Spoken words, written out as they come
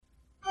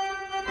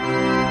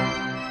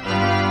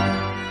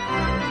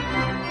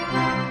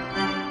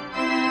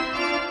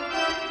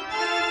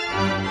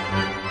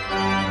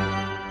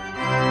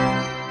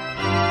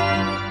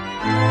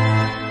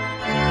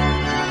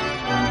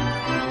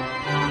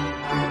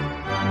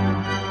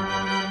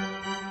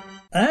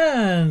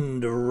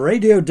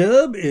Radio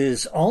Derb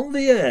is on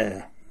the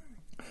air.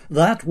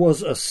 That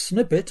was a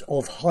snippet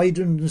of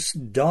Haydn's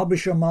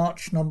Derbyshire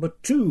March No.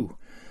 2,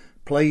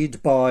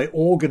 played by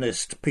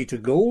organist Peter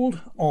Gould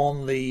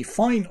on the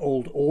fine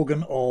old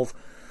organ of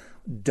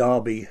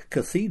Derby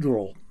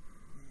Cathedral.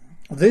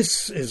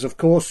 This is, of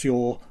course,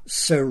 your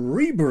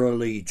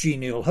cerebrally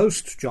genial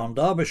host, John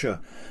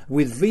Derbyshire,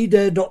 with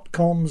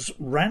VDare.com's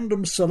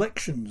random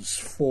selections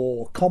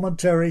for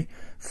commentary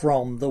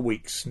from the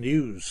week's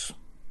news.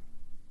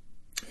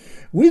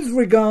 With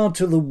regard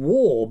to the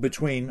war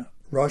between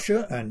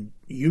Russia and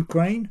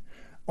Ukraine,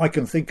 I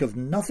can think of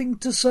nothing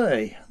to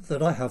say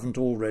that I haven't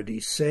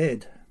already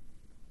said.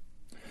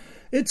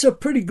 It's a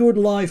pretty good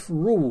life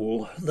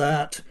rule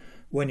that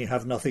when you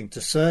have nothing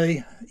to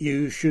say,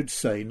 you should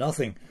say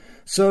nothing.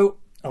 So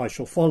I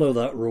shall follow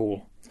that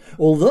rule.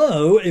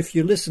 Although, if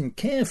you listen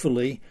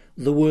carefully,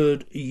 the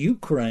word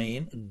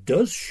Ukraine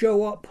does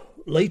show up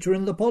later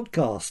in the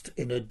podcast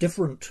in a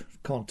different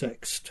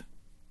context.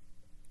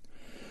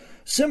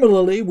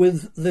 Similarly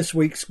with this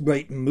week's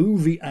great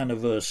movie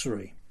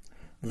anniversary,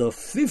 the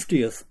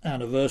 50th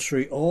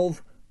anniversary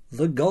of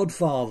The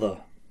Godfather.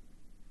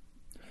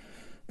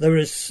 There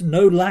is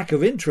no lack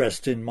of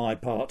interest in my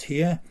part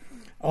here.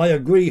 I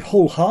agree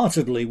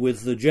wholeheartedly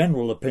with the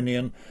general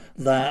opinion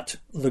that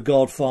The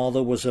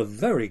Godfather was a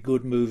very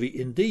good movie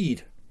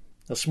indeed,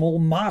 a small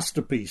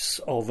masterpiece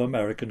of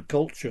American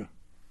culture.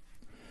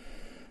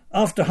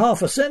 After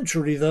half a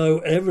century, though,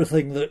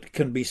 everything that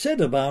can be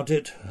said about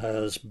it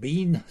has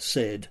been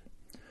said.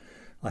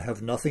 I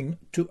have nothing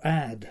to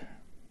add.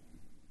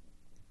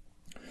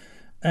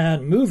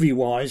 And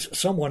movie-wise,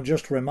 someone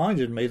just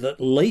reminded me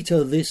that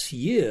later this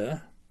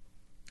year,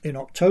 in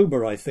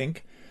October I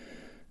think,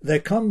 there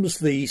comes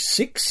the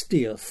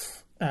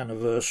 60th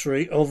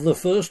anniversary of the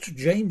first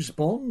James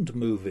Bond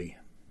movie.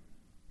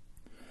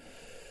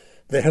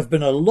 There have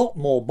been a lot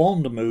more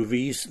Bond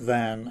movies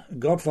than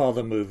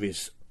Godfather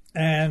movies,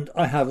 and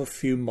I have a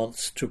few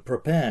months to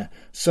prepare,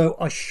 so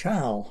I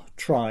shall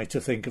try to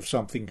think of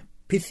something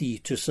pithy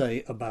to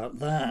say about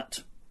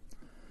that.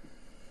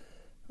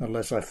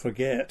 Unless I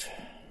forget.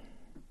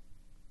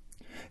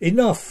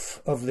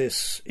 Enough of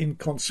this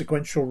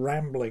inconsequential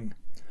rambling.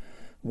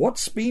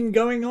 What's been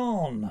going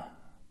on?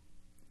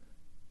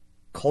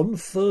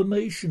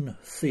 Confirmation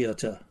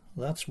theatre,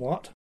 that's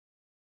what.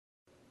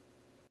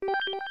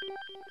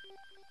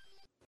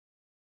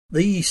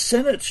 The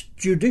Senate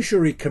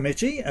Judiciary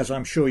Committee, as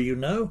I'm sure you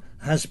know,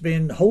 has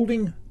been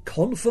holding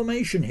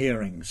confirmation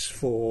hearings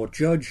for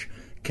Judge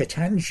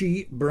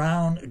Ketanji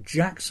Brown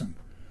Jackson,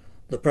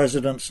 the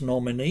President's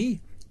nominee,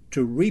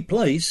 to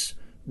replace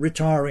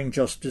retiring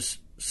Justice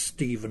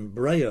Stephen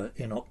Breyer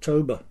in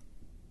October.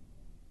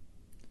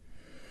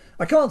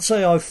 I can't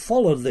say I've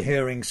followed the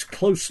hearings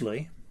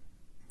closely,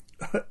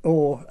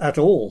 or at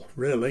all,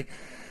 really.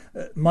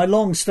 My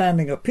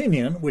long-standing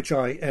opinion, which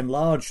I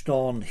enlarged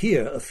on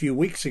here a few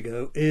weeks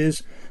ago,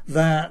 is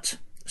that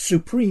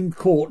Supreme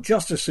Court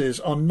justices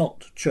are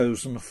not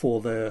chosen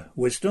for their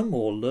wisdom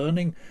or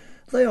learning.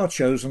 They are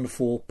chosen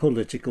for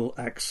political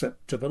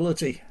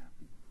acceptability.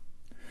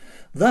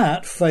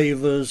 That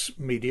favours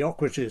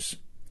mediocrities,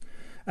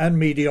 and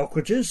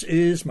mediocrities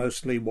is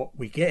mostly what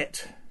we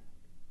get.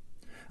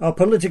 Our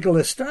political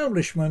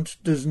establishment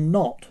does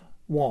not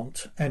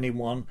want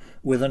anyone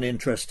with an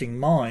interesting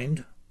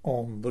mind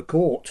on the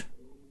court.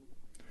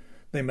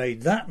 They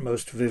made that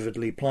most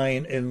vividly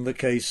plain in the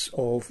case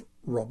of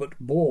Robert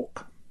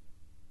Bork.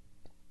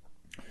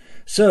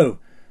 So,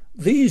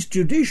 these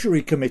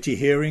Judiciary Committee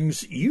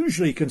hearings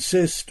usually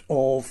consist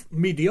of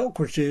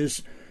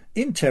mediocrities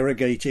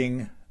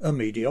interrogating a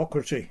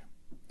mediocrity,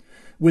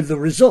 with the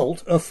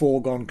result a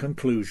foregone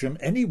conclusion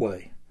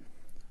anyway.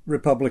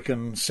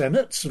 Republican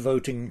Senates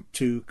voting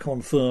to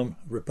confirm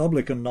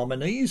Republican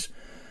nominees,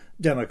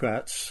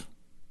 Democrats.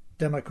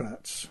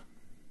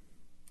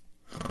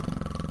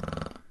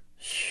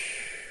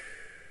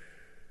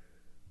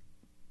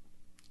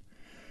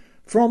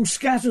 From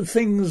scattered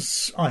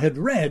things I had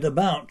read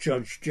about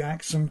Judge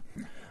Jackson,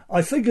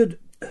 I figured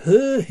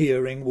her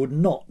hearing would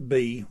not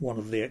be one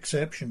of the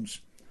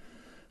exceptions.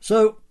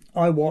 So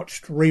I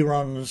watched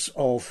reruns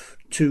of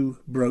Two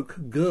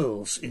Broke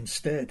Girls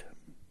instead.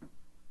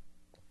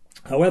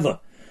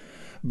 However,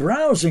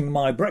 browsing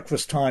my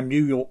breakfast time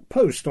New York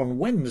Post on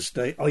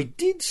Wednesday, I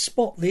did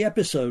spot the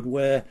episode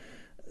where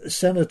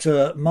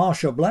Senator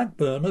Marsha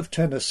Blackburn of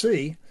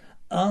Tennessee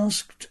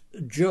asked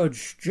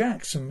Judge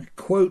Jackson,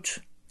 quote,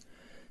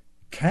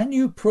 "Can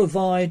you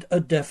provide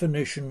a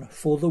definition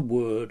for the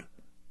word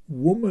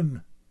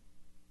woman?"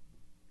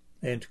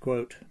 End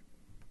quote.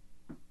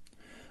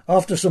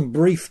 After some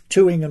brief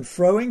toing and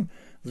froing,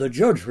 the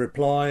judge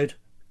replied,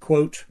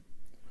 quote,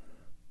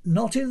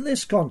 "Not in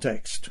this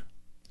context.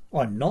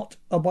 I'm not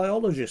a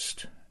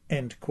biologist."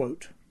 End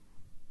quote.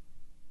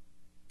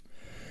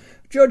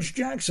 Judge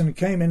Jackson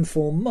came in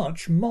for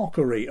much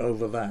mockery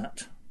over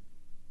that.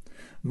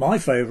 My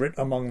favourite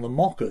among the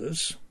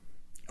mockers,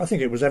 I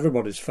think it was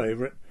everybody's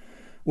favourite,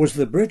 was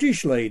the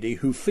British lady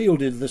who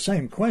fielded the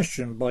same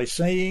question by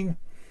saying,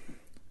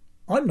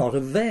 "I'm not a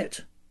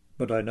vet,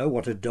 but I know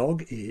what a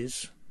dog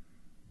is.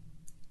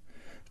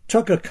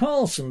 Tucker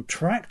Carlson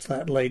tracked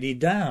that lady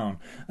down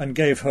and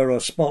gave her a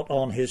spot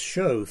on his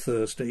show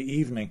Thursday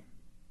evening.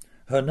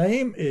 Her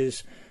name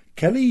is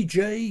Kelly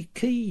J.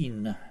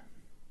 Keane.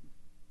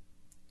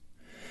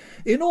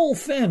 In all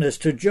fairness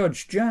to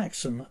Judge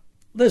Jackson,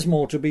 there's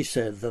more to be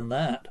said than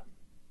that.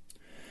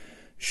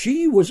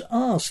 She was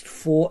asked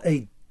for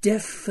a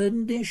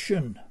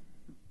definition,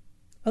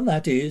 and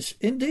that is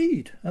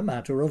indeed a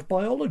matter of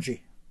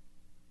biology.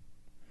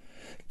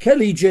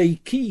 Kelly J.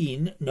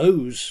 Keane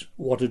knows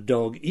what a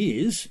dog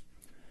is,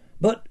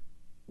 but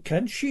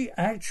can she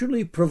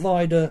actually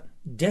provide a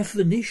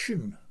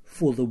definition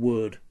for the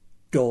word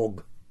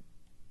dog?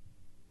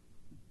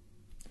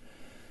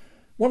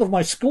 One of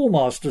my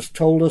schoolmasters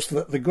told us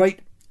that the great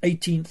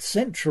 18th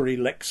century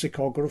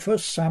lexicographer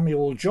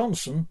Samuel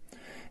Johnson,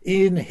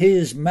 in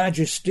his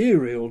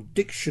magisterial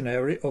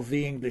dictionary of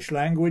the English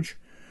language,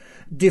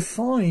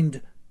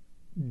 defined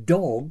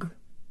dog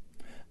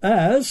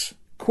as,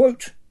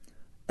 quote,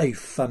 a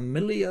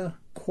familiar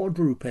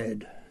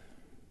quadruped.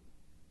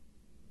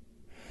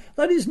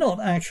 That is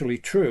not actually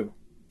true.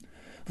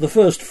 The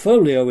first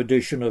folio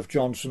edition of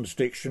Johnson's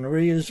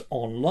dictionary is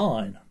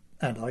online,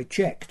 and I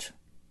checked.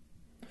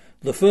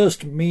 The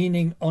first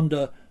meaning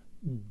under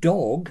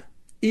dog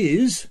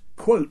is,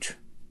 quote,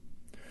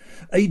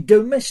 a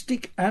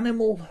domestic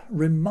animal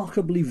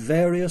remarkably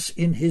various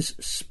in his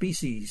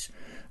species,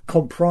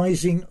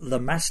 comprising the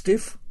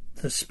mastiff,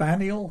 the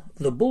spaniel,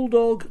 the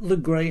bulldog, the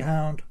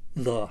greyhound,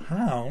 the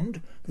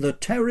hound, the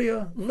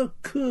terrier, the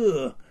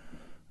cur,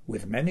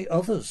 with many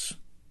others.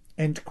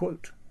 End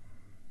quote.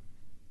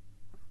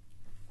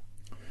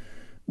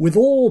 With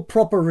all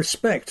proper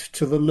respect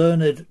to the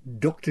learned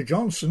Dr.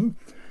 Johnson,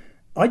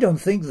 I don't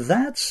think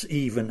that's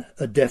even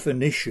a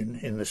definition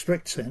in the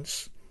strict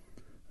sense,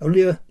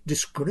 only a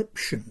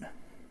description.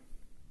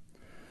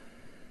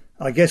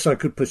 I guess I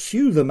could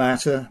pursue the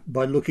matter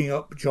by looking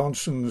up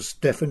Johnson's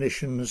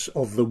definitions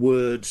of the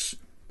words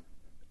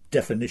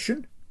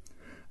definition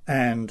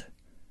and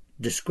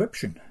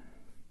description.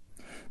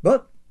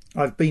 But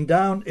I've been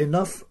down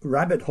enough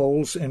rabbit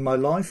holes in my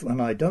life,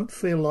 and I don't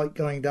feel like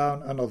going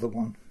down another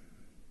one.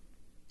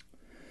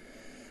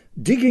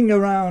 Digging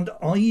around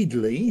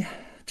idly,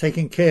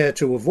 taking care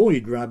to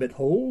avoid rabbit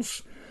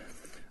holes,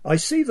 I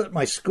see that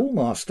my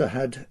schoolmaster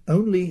had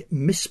only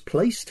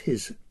misplaced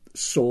his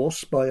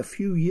source by a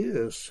few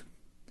years.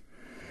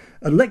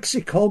 A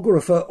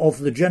lexicographer of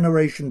the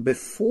generation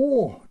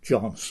before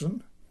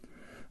Johnson,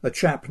 a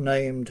chap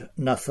named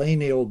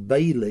Nathaniel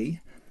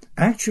Bailey,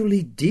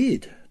 actually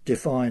did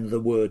define the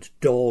word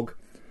dog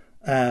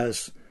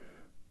as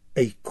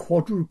a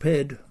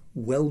quadruped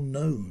well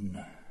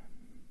known.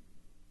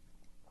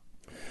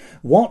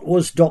 What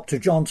was Dr.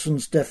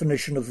 Johnson's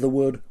definition of the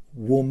word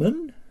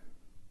woman?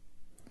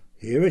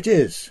 Here it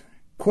is,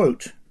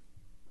 quote,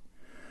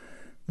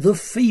 the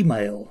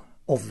female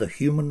of the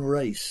human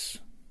race,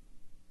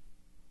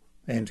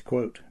 end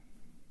quote.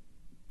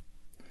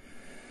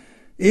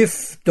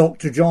 If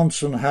Dr.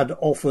 Johnson had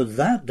offered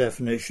that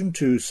definition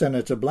to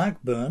Senator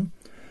Blackburn,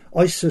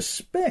 I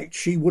suspect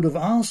she would have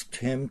asked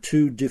him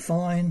to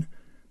define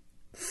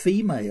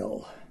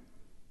female.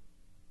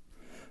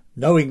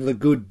 Knowing the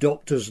good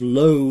doctor's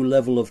low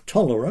level of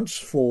tolerance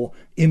for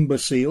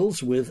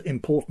imbeciles with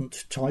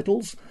important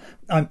titles,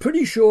 I'm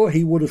pretty sure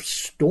he would have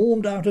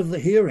stormed out of the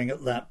hearing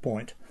at that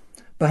point,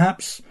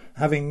 perhaps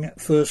having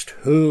first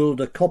hurled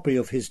a copy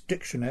of his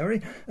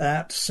dictionary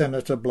at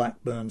Senator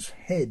Blackburn's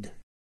head.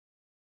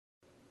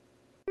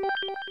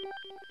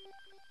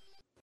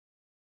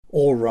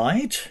 All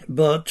right,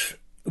 but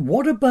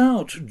what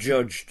about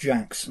Judge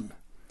Jackson?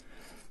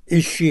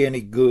 Is she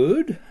any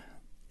good?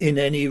 In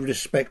any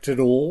respect at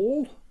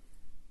all?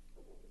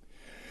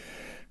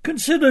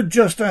 Considered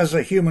just as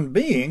a human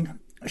being,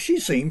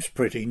 she seems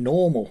pretty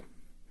normal.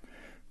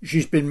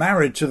 She's been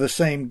married to the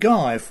same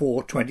guy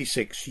for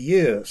 26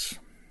 years,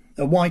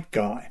 a white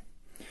guy,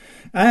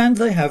 and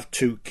they have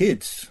 2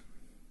 kids.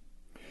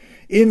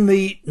 In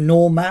the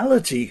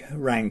normality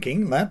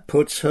ranking, that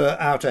puts her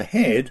out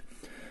ahead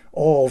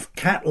of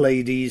cat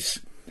ladies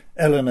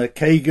Eleanor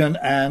Kagan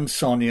and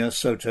Sonia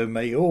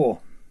Sotomayor.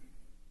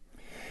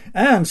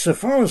 And so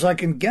far as I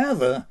can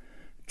gather,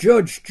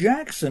 Judge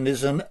Jackson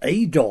is an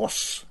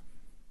ADOS,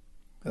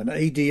 an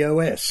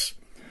ADOS,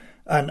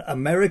 an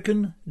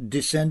American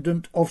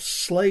descendant of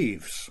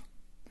slaves,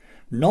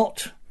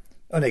 not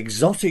an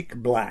exotic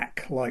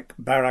black like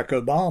Barack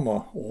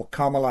Obama or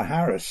Kamala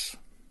Harris.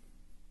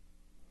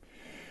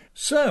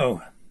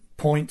 So,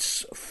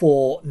 points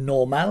for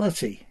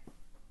normality.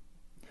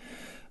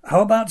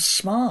 How about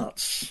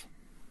smarts?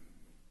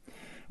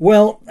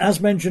 Well,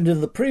 as mentioned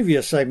in the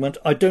previous segment,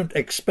 I don't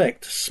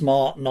expect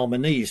smart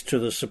nominees to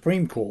the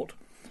Supreme Court,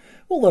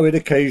 although it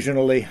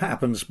occasionally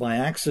happens by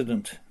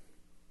accident.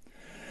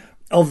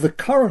 Of the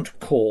current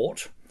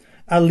court,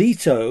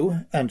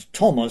 Alito and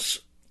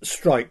Thomas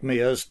strike me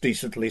as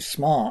decently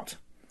smart.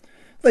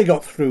 They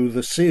got through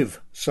the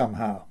sieve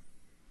somehow.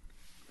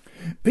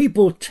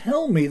 People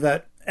tell me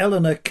that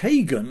Eleanor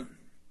Kagan,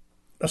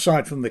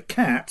 aside from the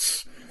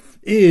cats,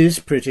 is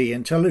pretty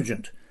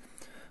intelligent.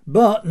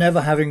 But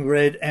never having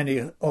read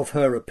any of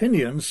her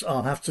opinions,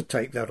 I'll have to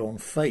take that on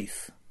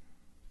faith.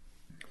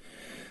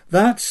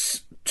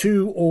 That's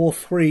 2 or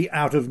 3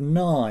 out of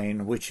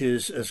 9, which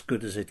is as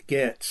good as it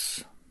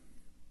gets.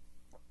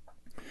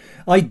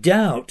 I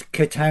doubt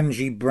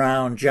Ketanji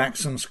Brown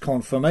Jackson's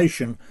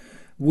confirmation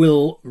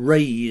will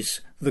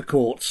raise the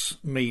court's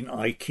mean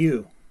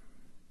IQ.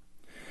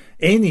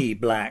 Any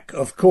black,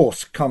 of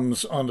course,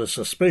 comes under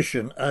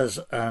suspicion as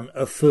an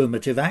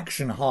affirmative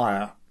action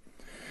hire.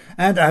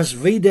 And as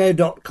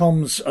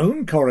VDare.com's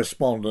own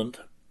correspondent,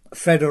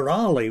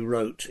 Federale,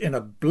 wrote in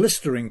a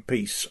blistering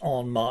piece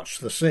on March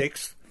the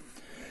 6th,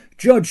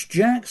 Judge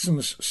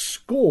Jackson's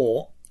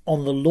score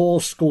on the law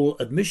school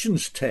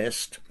admissions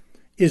test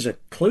is a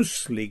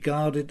closely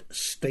guarded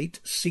state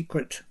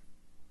secret.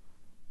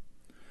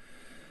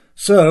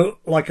 So,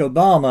 like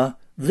Obama,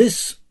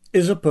 this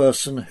is a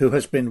person who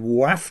has been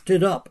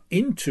wafted up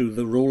into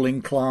the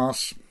ruling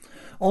class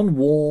on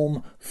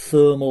warm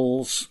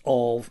thermals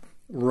of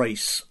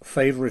race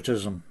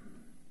favoritism.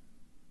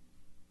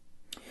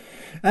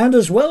 And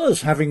as well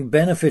as having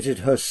benefited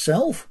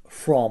herself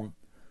from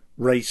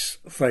race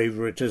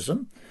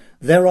favoritism,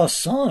 there are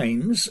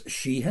signs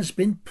she has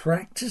been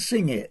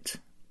practicing it.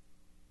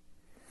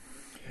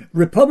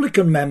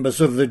 Republican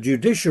members of the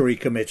Judiciary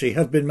Committee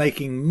have been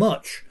making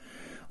much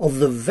of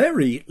the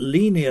very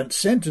lenient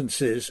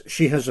sentences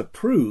she has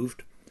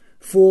approved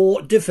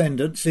for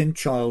defendants in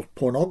child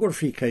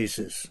pornography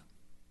cases.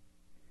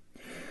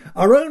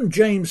 Our own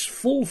James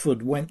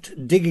Fulford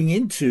went digging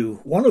into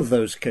one of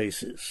those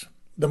cases,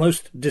 the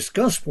most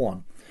discussed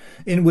one,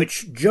 in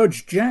which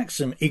Judge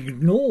Jackson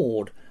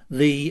ignored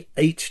the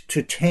 8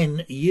 to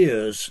 10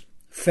 years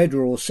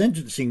federal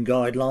sentencing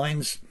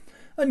guidelines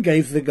and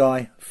gave the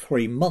guy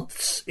 3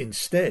 months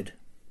instead.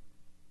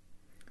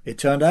 It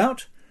turned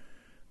out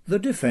the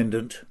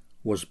defendant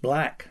was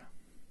black.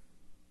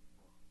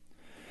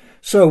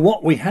 So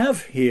what we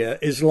have here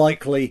is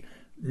likely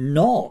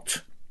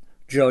not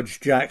Judge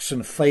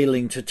Jackson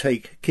failing to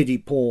take kiddie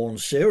porn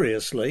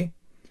seriously.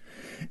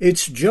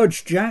 It's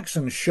Judge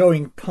Jackson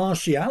showing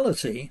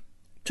partiality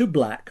to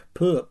black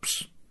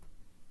perps.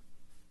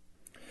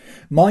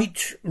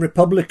 Might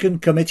Republican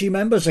committee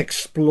members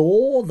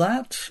explore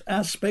that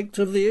aspect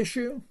of the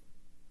issue?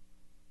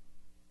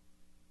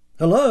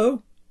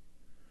 Hello?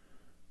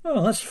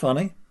 Oh, that's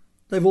funny.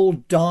 They've all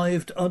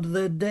dived under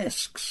their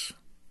desks.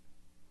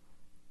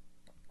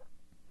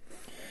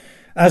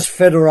 As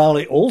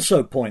Federale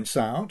also points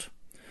out,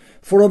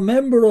 for a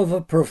member of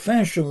a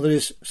profession that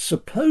is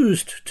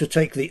supposed to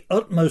take the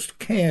utmost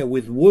care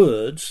with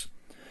words,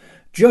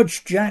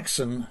 Judge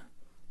Jackson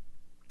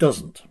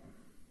doesn't.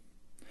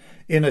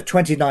 In a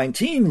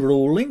 2019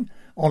 ruling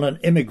on an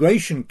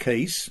immigration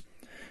case,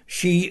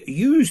 she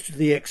used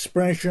the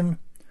expression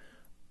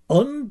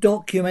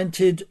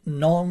undocumented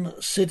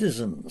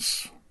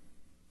non-citizens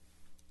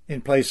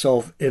in place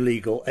of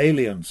illegal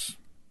aliens.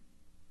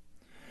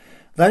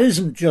 That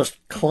isn't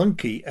just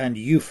clunky and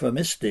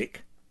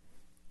euphemistic,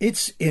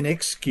 it's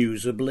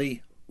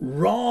inexcusably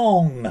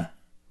wrong.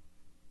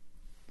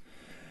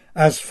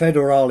 As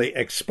Federale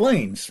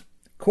explains,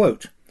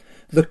 quote,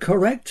 the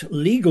correct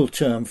legal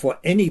term for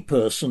any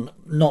person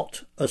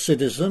not a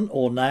citizen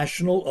or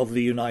national of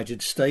the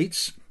United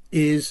States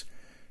is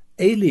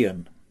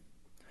alien,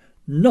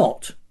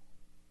 not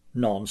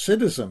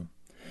non-citizen,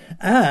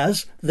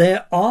 as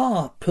there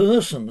are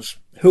persons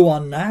who are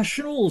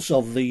nationals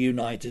of the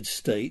United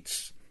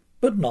States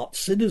but not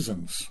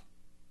citizens.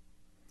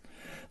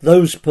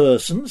 Those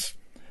persons,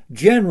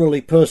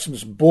 generally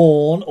persons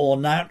born or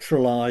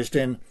naturalized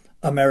in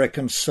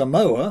American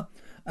Samoa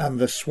and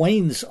the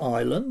Swains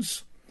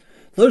Islands,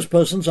 those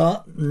persons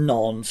are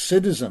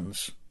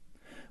non-citizens,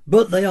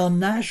 but they are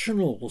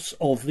nationals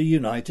of the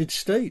United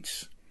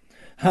States,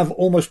 have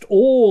almost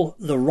all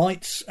the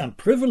rights and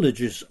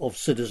privileges of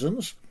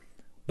citizens,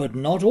 but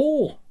not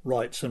all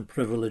rights and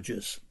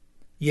privileges,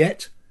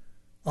 yet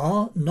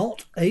are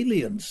not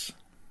aliens.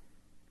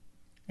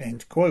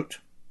 End quote.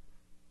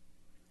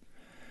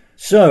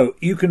 So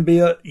you can be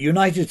a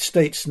United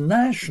States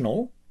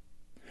national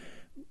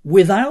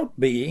without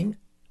being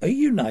a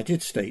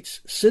United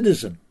States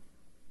citizen.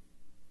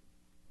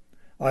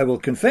 I will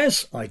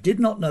confess I did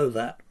not know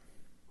that.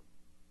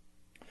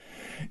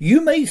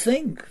 You may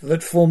think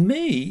that for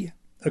me,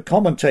 a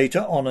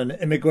commentator on an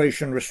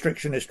immigration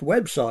restrictionist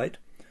website,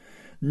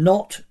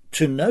 not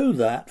to know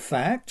that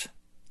fact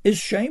is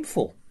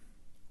shameful,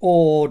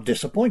 or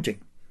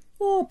disappointing,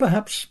 or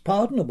perhaps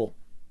pardonable.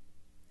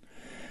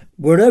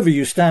 Wherever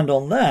you stand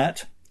on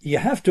that, you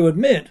have to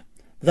admit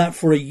that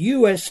for a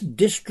US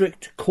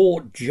District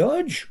Court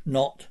judge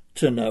not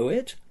to know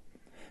it,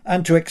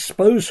 and to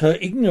expose her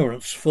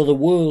ignorance for the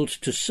world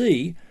to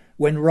see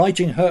when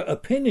writing her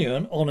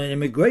opinion on an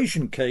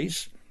immigration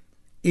case,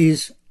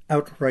 is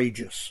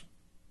outrageous.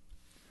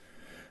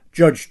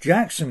 Judge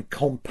Jackson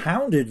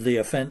compounded the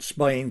offence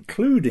by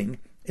including,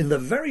 in the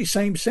very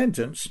same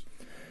sentence,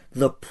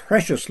 the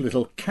precious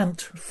little cant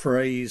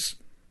phrase,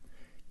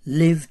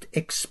 lived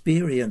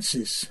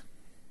experiences.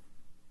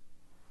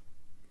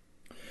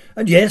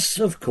 And yes,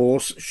 of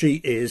course, she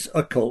is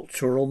a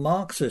cultural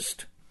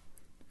Marxist.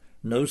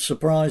 No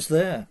surprise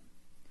there.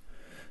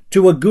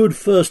 To a good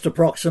first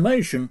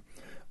approximation,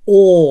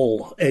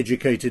 all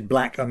educated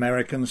black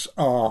Americans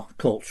are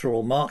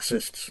cultural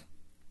Marxists.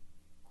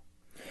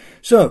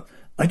 So,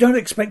 I don't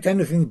expect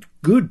anything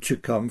good to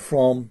come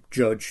from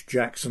Judge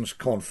Jackson's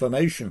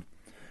confirmation,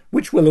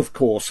 which will of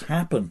course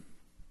happen.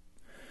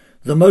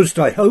 The most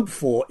I hope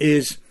for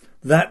is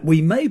that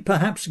we may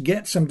perhaps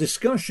get some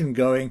discussion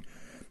going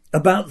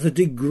about the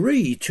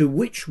degree to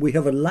which we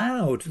have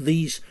allowed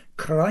these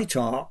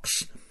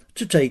kritarchs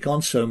to take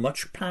on so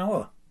much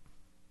power.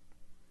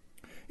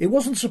 It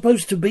wasn't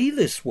supposed to be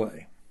this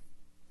way.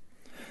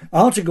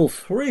 Article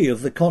 3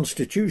 of the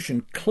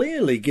Constitution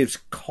clearly gives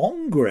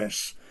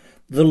Congress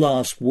the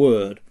last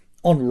word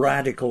on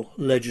radical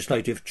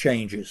legislative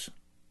changes.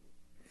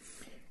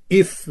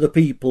 If the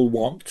people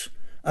want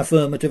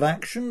affirmative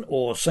action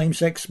or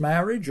same-sex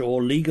marriage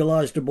or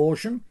legalized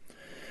abortion,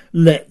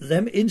 let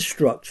them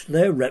instruct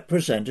their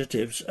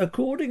representatives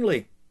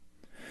accordingly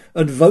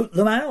and vote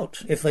them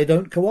out if they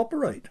don't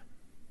cooperate.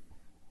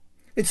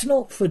 It's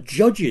not for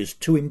judges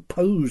to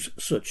impose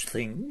such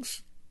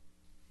things.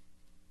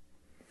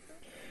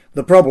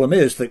 The problem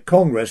is that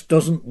Congress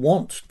doesn't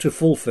want to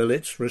fulfill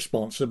its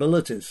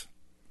responsibilities.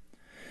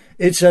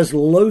 It's as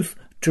loath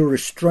to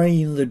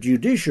restrain the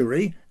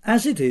judiciary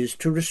as it is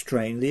to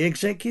restrain the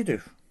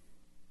executive.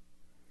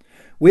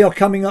 We are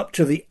coming up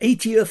to the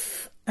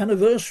 80th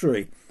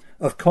anniversary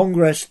of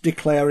Congress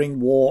declaring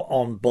war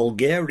on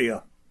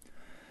Bulgaria,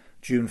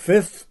 June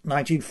 5th,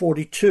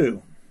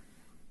 1942.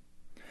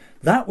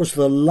 That was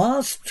the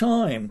last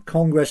time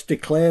Congress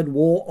declared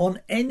war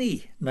on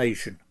any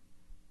nation.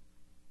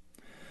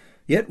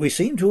 Yet we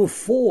seem to have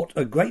fought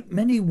a great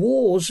many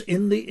wars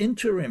in the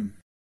interim.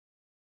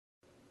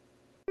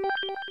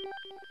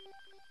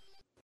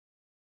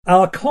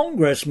 Our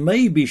Congress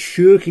may be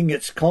shirking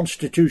its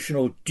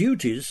constitutional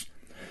duties,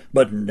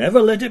 but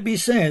never let it be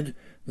said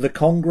the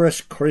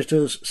Congress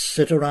critters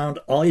sit around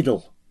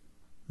idle.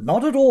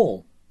 Not at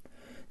all.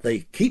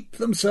 They keep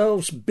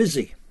themselves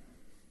busy.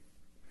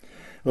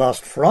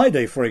 Last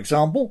Friday, for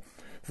example,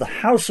 the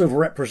House of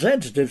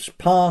Representatives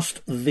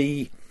passed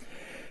the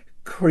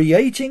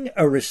Creating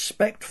a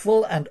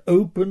Respectful and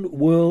Open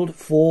World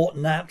for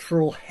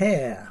Natural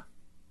Hair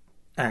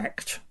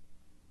Act.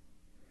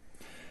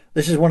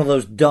 This is one of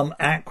those dumb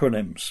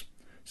acronyms.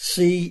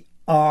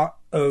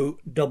 CROWNH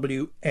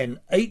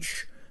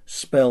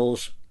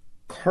spells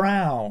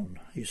crown,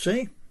 you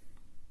see?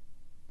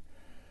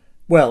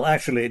 Well,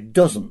 actually it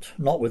doesn't,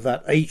 not with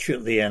that H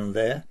at the end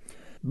there.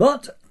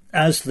 But,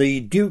 as the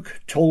Duke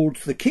told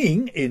the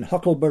King in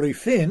Huckleberry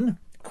Finn,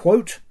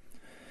 quote,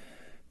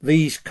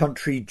 "These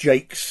country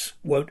jakes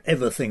won't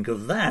ever think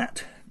of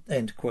that,"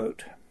 end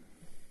quote.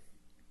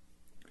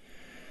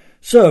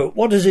 So,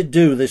 what does it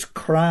do, this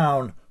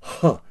Crown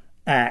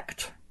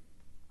Act?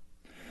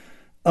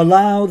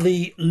 Allow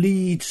the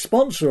lead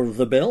sponsor of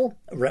the bill,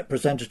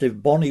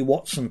 Representative Bonnie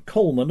Watson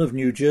Coleman of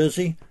New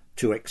Jersey,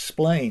 to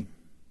explain.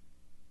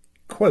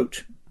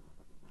 Quote,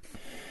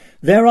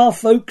 "There are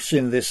folks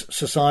in this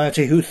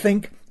society who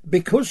think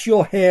because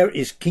your hair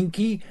is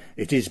kinky,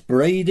 it is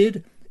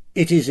braided,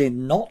 it is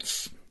in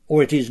knots,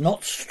 or it is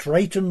not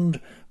straightened,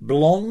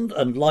 blonde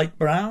and light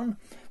brown,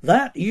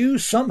 that you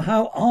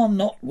somehow are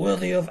not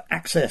worthy of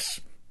access."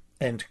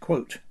 End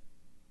quote.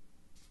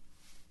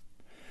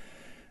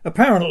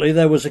 Apparently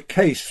there was a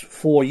case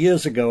 4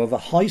 years ago of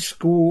a high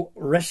school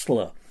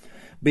wrestler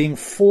being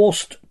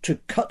forced to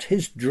cut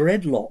his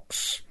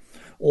dreadlocks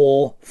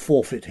or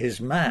forfeit his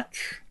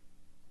match.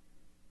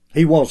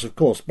 He was, of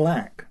course,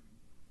 black.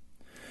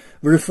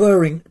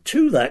 Referring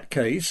to that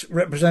case,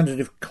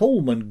 Representative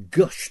Coleman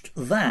gushed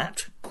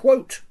that,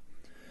 quote,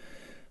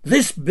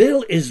 "This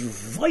bill is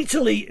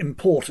vitally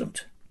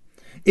important.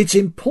 It's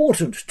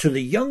important to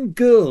the young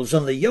girls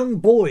and the young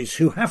boys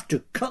who have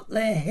to cut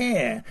their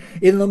hair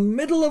in the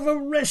middle of a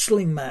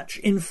wrestling match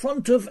in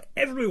front of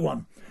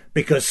everyone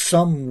because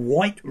some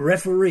white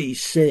referee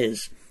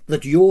says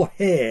that your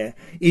hair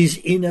is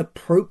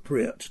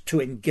inappropriate to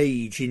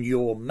engage in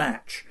your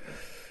match."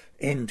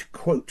 End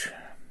quote.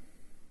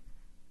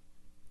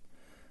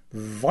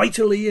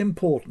 Vitally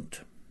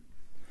important.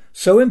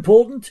 So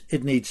important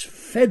it needs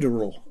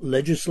federal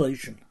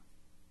legislation.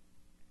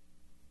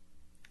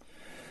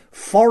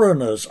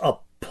 Foreigners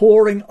are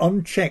pouring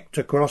unchecked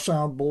across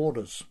our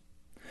borders.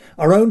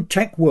 Our own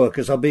tech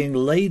workers are being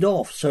laid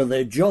off so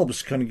their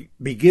jobs can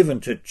be given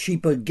to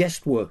cheaper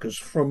guest workers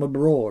from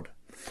abroad.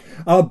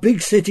 Our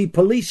big city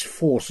police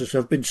forces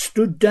have been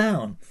stood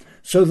down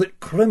so that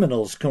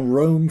criminals can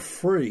roam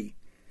free.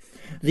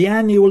 The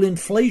annual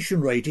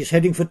inflation rate is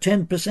heading for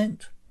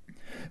 10%.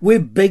 We're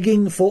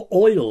begging for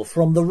oil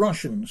from the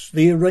Russians,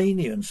 the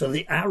Iranians and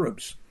the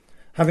Arabs,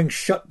 having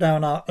shut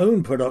down our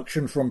own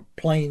production from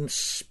plain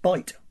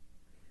spite.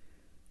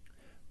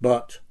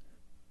 But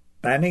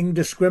banning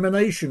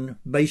discrimination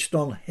based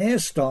on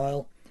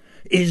hairstyle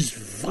is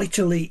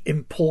vitally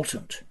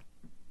important.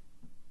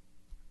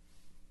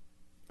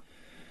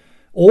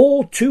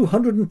 All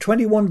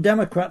 221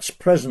 Democrats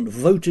present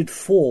voted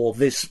for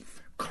this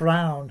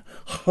Crown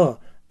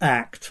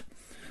Act,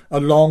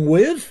 along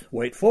with,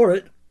 wait for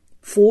it,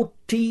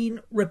 14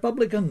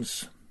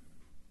 Republicans.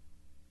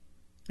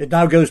 It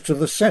now goes to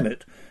the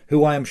Senate,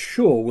 who I am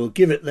sure will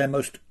give it their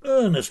most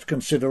earnest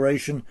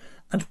consideration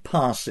and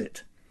pass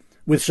it,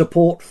 with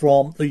support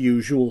from the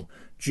usual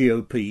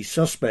GOP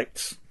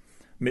suspects: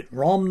 Mitt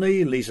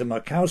Romney, Lisa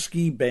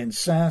Murkowski, Ben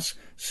Sasse,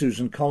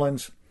 Susan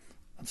Collins,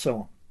 and so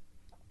on.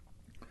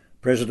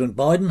 President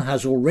Biden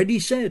has already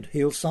said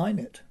he'll sign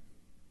it.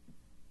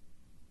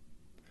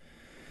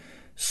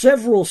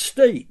 Several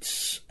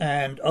states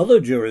and other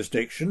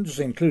jurisdictions,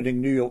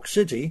 including New York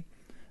City,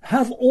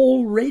 have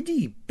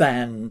already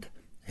banned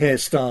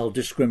hairstyle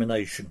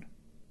discrimination.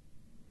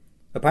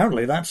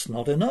 Apparently that's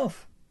not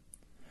enough.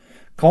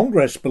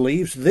 Congress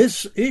believes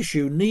this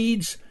issue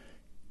needs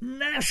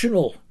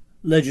national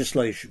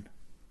legislation.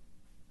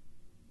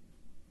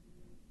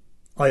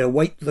 I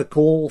await the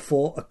call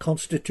for a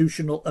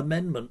constitutional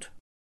amendment.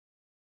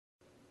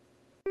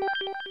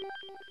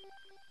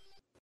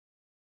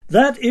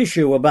 That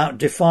issue about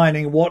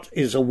defining what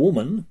is a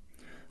woman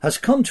has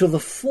come to the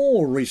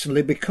fore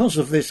recently because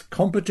of this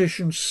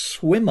competition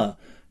swimmer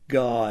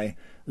guy,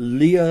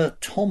 Leah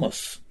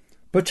Thomas,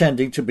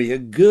 pretending to be a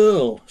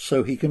girl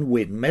so he can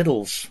win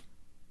medals.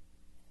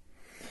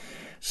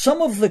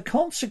 Some of the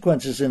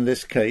consequences in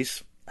this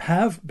case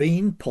have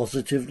been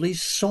positively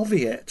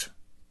Soviet.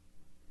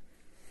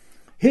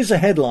 Here's a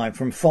headline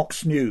from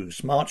Fox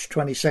News, March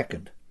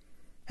 22nd.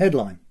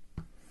 Headline: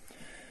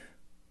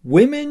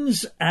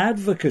 Women's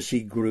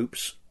advocacy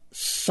groups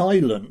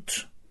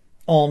silent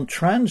on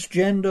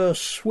transgender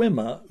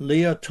swimmer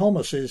Leah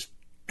Thomas's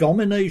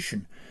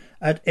domination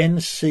at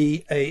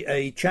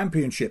NCAA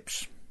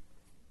championships.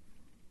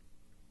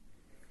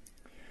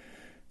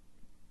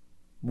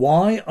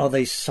 Why are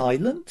they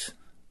silent?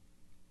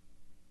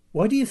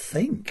 Why do you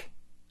think?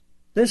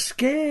 They're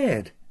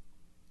scared.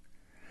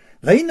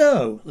 They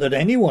know that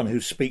anyone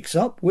who speaks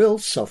up will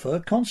suffer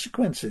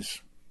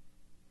consequences.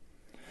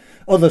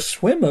 Other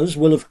swimmers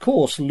will, of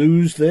course,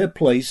 lose their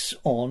place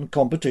on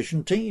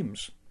competition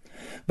teams.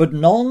 But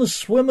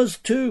non-swimmers,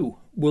 too,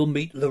 will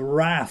meet the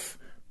wrath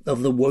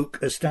of the woke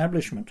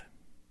establishment.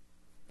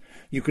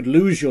 You could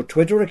lose your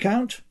Twitter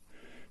account,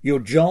 your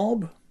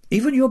job,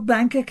 even your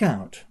bank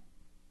account.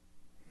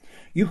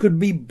 You could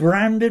be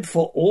branded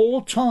for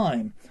all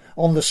time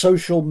on the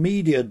social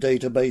media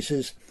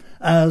databases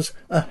as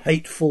a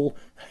hateful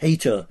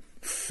hater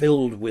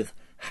filled with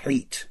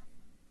hate.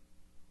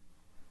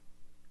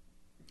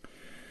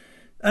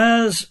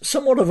 As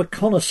somewhat of a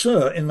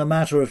connoisseur in the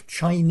matter of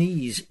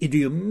Chinese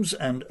idioms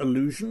and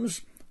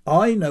allusions,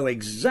 I know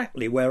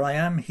exactly where I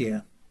am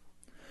here.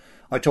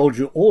 I told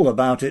you all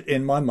about it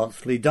in my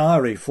monthly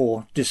diary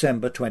for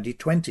December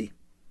 2020.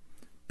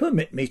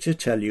 Permit me to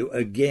tell you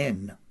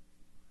again.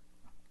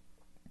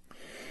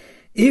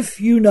 If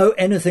you know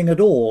anything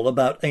at all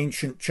about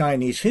ancient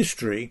Chinese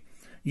history,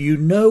 you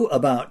know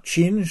about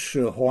Qin Shi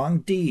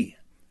Huangdi,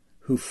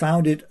 who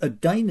founded a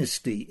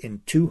dynasty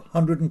in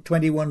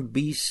 221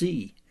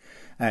 BC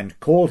and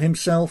called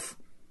himself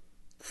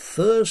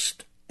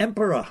First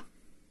Emperor.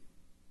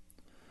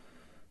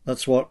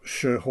 That's what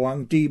Shi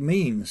Huangdi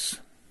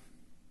means.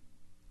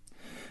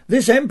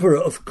 This emperor,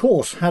 of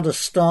course, had a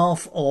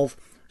staff of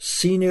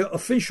senior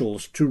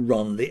officials to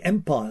run the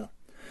empire,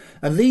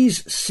 and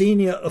these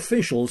senior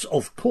officials,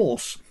 of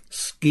course,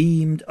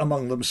 schemed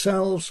among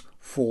themselves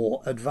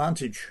for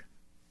advantage.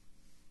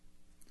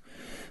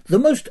 The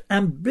most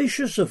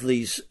ambitious of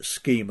these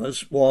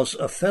schemers was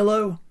a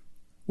fellow,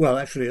 well,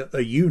 actually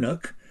a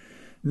eunuch,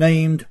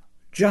 named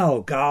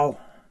Zhao Gao.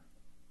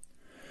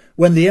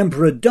 When the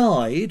emperor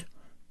died,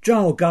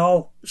 Zhao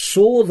Gao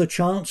saw the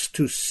chance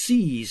to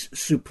seize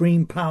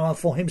supreme power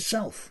for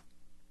himself.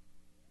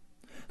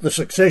 The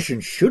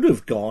succession should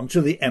have gone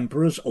to the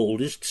emperor's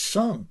oldest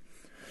son,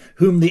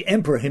 whom the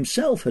emperor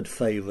himself had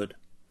favoured.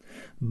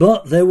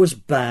 But there was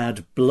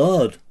bad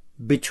blood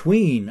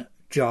between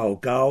Zhao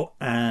Gao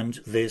and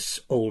this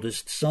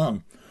oldest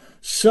son,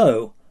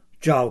 so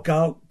Zhao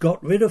Gao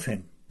got rid of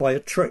him by a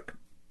trick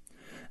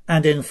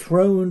and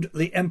enthroned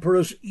the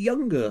emperor's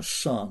younger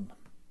son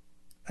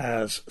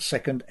as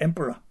second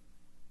emperor.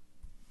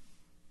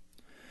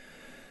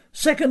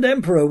 Second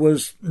emperor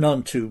was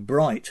none too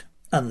bright,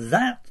 and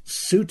that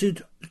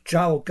suited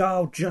Zhao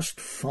Gao just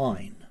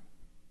fine.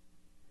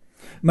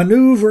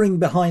 Manoeuvring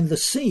behind the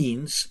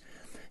scenes,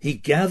 he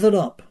gathered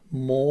up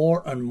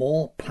more and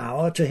more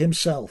power to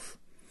himself,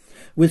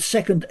 with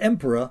second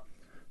emperor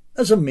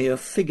as a mere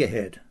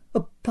figurehead,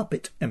 a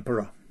puppet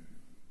emperor.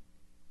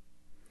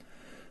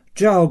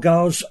 Zhao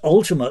Gao's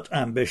ultimate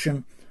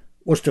ambition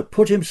was to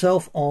put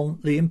himself on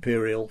the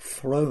imperial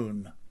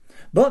throne,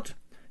 but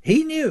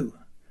he knew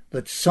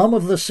that some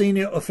of the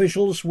senior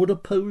officials would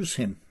oppose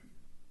him.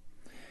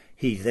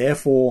 He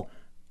therefore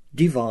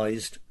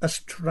devised a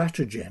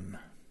stratagem.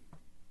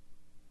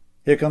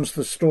 Here comes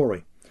the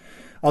story.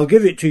 I'll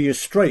give it to you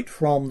straight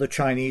from the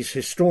Chinese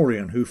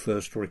historian who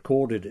first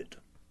recorded it.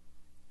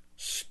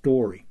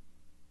 Story.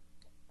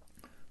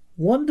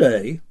 One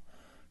day,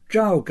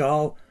 Zhao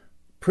Gao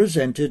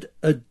presented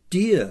a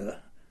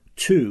deer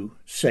to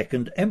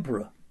Second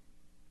Emperor.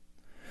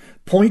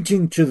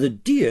 Pointing to the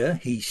deer,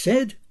 he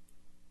said,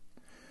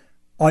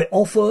 "I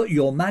offer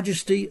your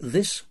majesty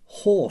this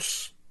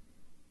horse."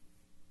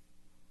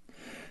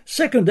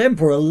 Second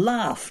Emperor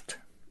laughed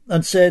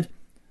and said,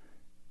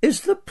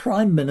 "Is the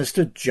Prime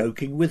Minister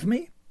joking with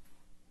me?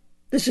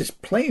 This is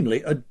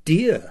plainly a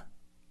deer.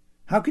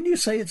 How can you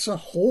say it's a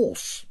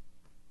horse?"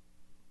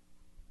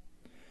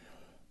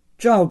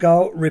 Zhao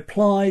Gao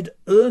replied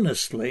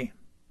earnestly,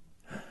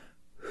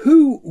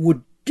 "Who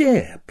would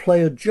dare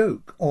play a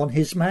joke on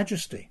His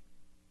Majesty?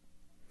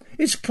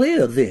 It's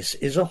clear this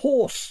is a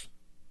horse.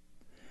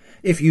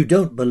 If you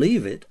don't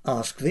believe it,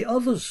 ask the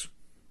others."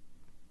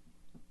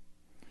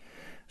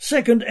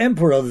 Second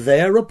Emperor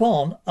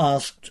thereupon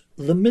asked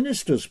the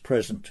ministers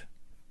present,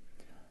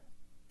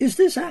 "Is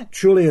this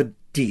actually a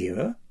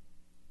deer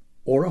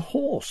or a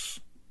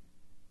horse?"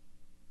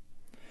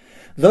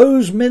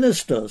 Those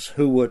ministers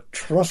who were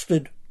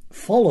trusted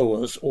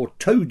followers or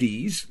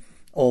toadies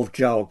of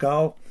Zhao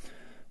Gao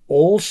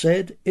all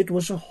said it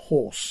was a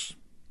horse.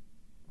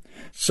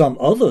 Some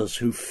others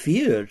who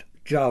feared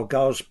Zhao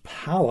Gao's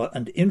power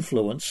and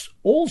influence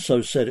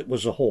also said it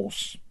was a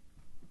horse.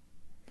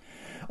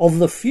 Of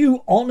the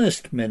few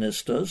honest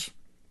ministers,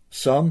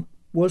 some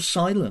were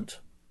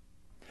silent,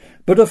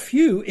 but a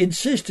few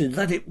insisted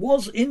that it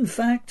was in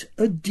fact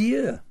a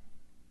deer.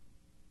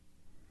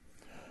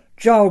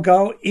 Zhao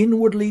Gao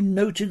inwardly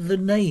noted the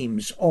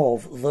names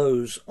of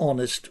those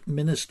honest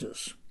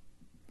ministers.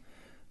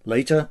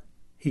 Later,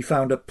 he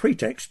found a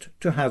pretext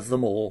to have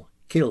them all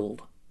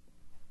killed.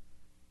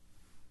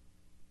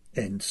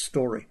 End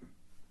story.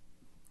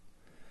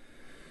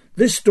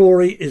 This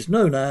story is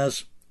known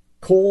as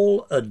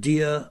 "Call a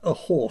Deer a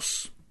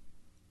Horse."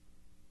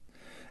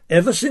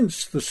 Ever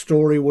since the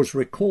story was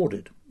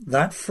recorded,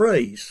 that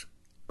phrase,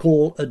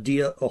 "call a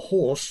deer a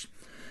horse,"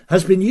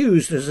 has been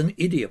used as an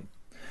idiom,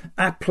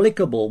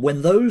 applicable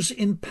when those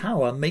in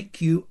power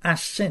make you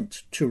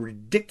assent to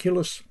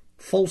ridiculous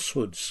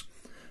falsehoods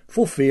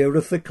for fear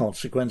of the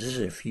consequences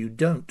if you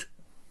don't.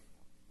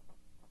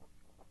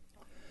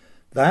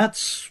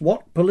 That's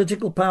what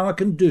political power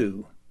can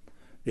do,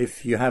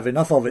 if you have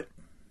enough of it.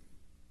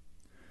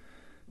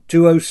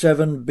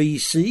 207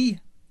 BC,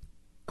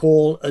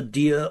 call a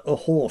deer a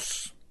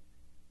horse.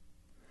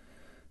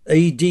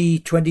 AD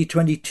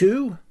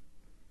 2022,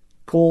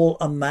 call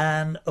a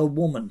man a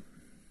woman.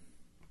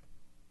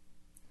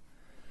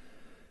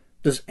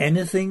 Does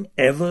anything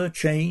ever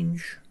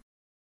change?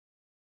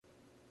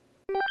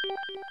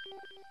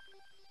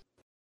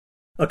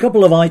 A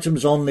couple of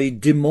items on the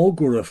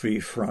demography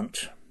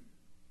front.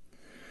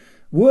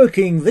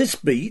 Working this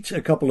beat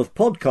a couple of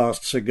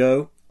podcasts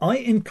ago, I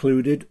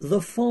included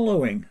the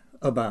following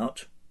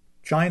about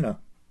China.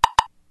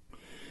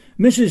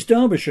 Mrs.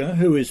 Derbyshire,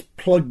 who is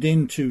plugged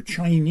into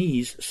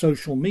Chinese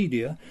social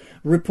media,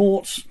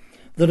 reports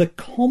that a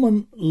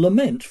common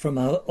lament from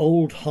her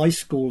old high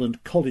school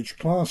and college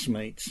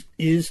classmates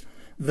is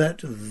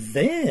that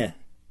their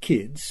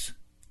kids,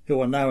 who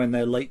are now in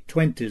their late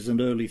 20s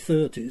and early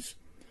 30s,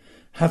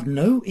 have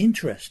no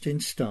interest in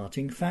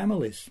starting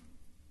families.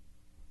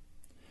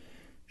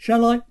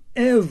 "Shall I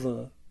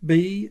ever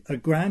be a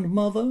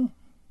grandmother?"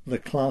 the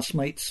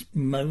classmates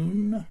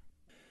moan.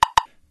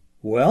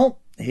 Well,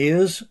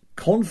 here's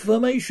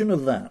confirmation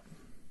of that.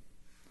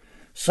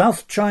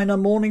 South China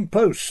Morning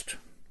Post.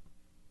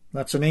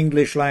 That's an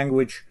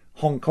English-language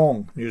Hong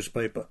Kong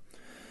newspaper.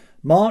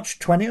 March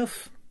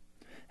 20th.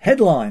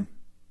 Headline: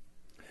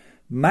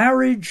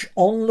 "Marriage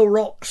on the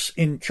rocks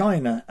in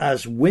China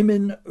as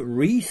women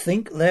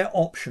rethink their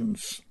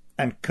options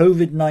and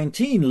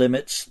COVID-19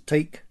 limits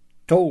take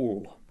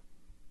toll."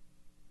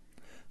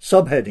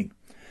 Subheading: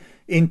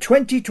 "In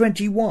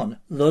 2021,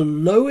 the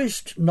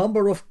lowest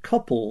number of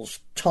couples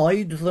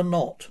tied the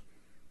knot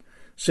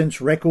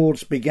since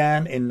records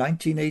began in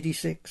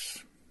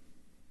 1986.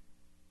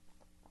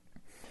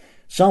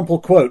 Sample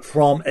quote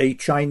from a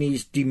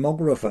Chinese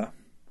demographer.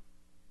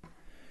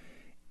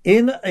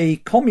 In a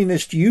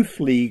Communist Youth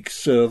League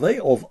survey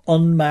of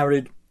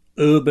unmarried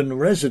urban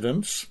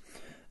residents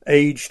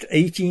aged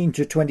 18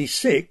 to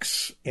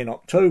 26 in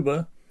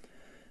October,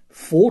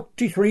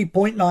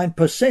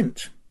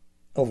 43.9%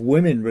 of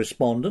women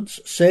respondents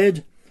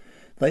said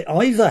they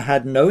either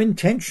had no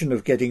intention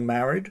of getting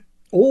married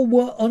or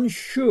were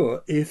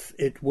unsure if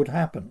it would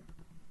happen.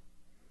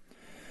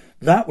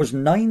 That was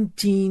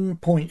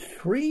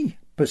 19.3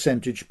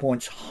 percentage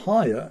points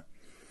higher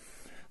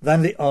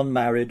than the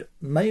unmarried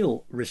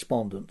male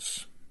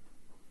respondents.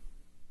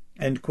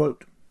 End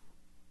quote.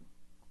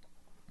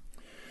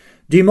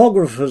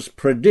 Demographers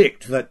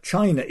predict that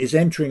China is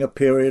entering a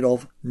period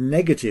of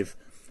negative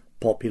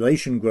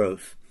population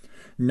growth,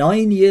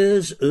 9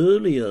 years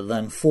earlier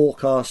than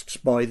forecasts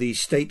by the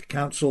State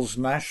Council's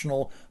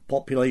National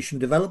Population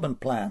Development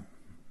Plan.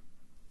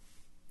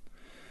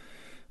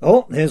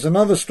 Oh, here's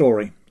another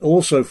story,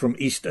 also from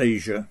East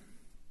Asia.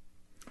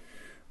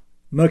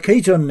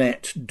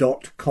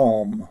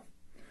 Mercatornet.com,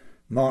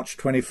 March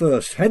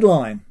 21st.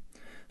 Headline: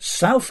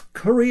 South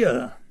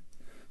Korea,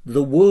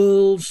 the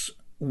world's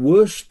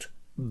worst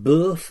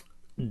birth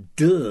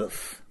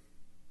dearth.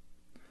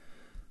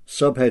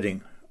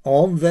 Subheading,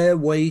 on their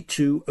way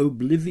to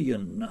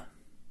oblivion.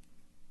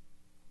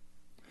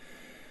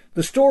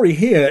 The story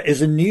here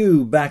is a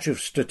new batch of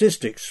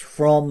statistics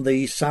from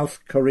the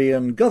South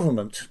Korean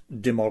government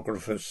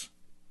demographers.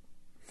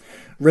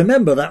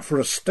 Remember that for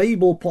a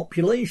stable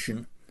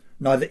population,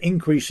 neither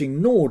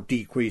increasing nor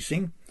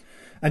decreasing,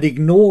 and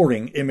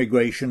ignoring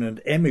immigration and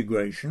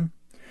emigration,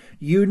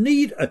 you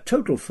need a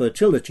total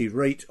fertility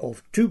rate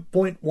of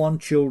 2.1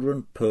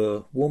 children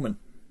per woman.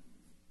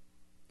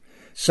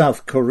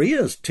 South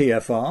Korea's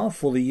TFR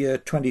for the year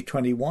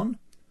 2021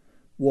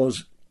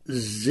 was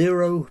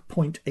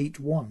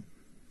 0.81.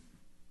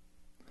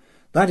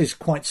 That is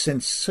quite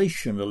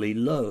sensationally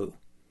low,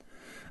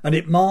 and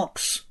it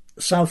marks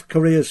South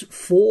Korea's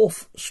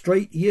fourth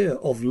straight year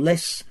of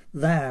less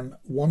than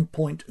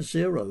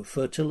 1.0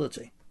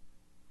 fertility.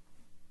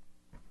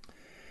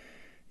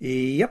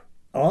 Yep,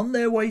 on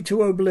their way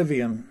to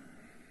oblivion.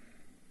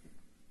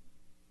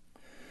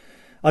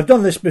 I've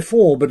done this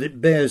before, but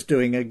it bears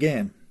doing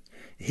again.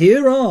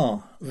 Here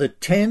are the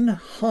 10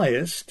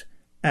 highest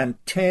and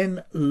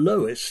 10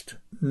 lowest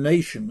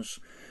nations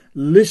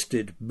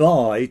listed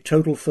by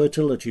total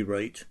fertility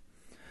rate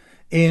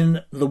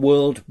in the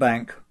World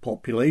Bank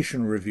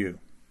Population Review.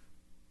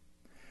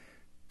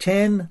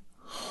 10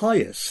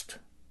 highest: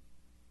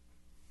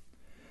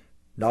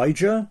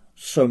 Niger,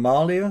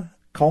 Somalia,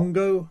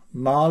 Congo,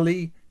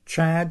 Mali,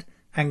 Chad,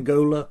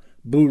 Angola,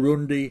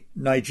 Burundi,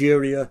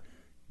 Nigeria,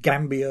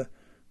 Gambia,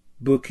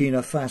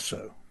 Burkina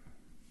Faso.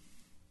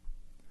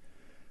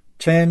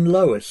 10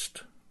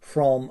 lowest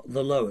from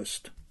the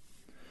lowest: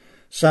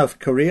 South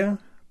Korea,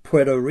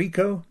 Puerto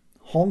Rico,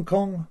 Hong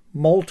Kong,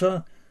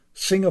 Malta,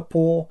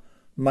 Singapore,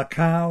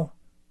 Macau,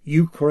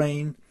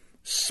 Ukraine,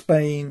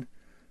 Spain,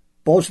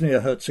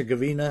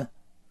 Bosnia-Herzegovina,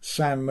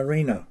 San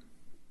Marino.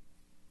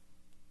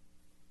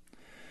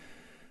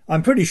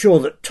 I'm pretty sure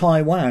that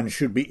Taiwan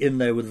should be in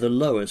there with the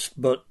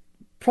lowest, but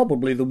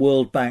probably the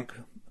World Bank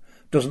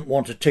doesn't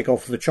want to tick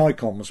off the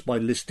Chi-Coms by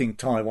listing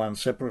Taiwan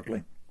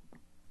separately.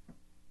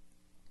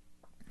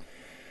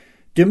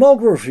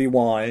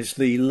 Demography-wise,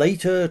 the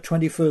later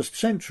 21st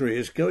century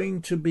is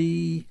going to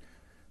be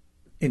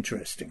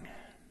interesting.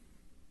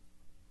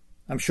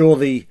 I'm sure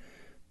the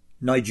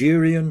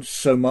Nigerian,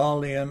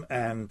 Somalian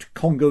and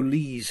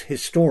Congolese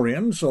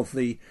historians of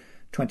the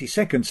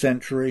 22nd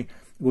century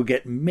will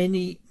get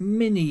many,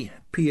 many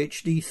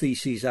PhD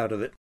theses out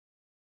of it.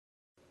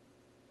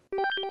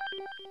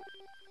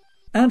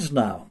 And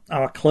now,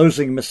 our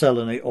closing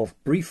miscellany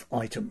of brief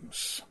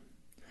items.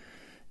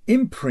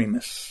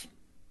 Imprimis.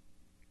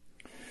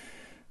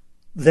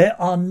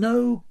 There are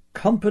no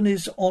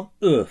companies on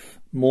earth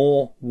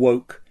more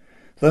woke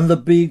than the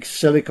big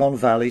Silicon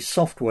Valley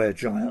software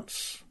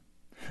giants.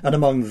 And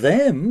among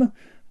them,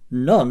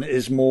 none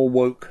is more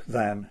woke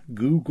than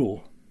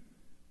Google.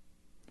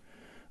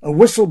 A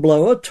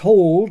whistleblower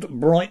told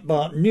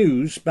Breitbart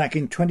News back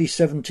in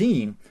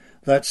 2017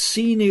 that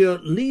senior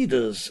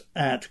leaders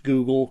at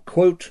Google,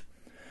 quote,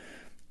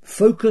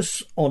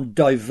 focus on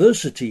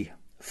diversity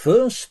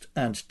first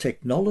and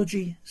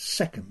technology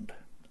second,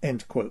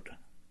 end quote.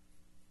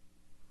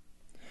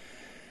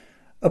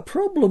 A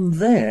problem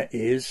there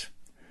is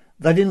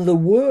that in the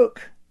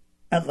work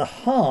at the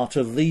heart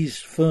of these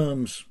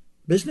firms'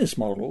 business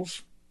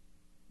models,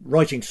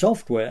 writing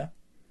software,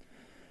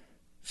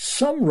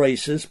 some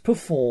races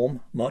perform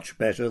much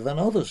better than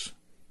others.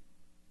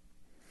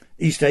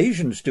 East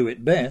Asians do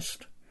it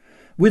best,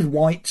 with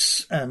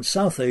whites and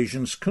South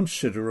Asians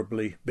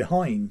considerably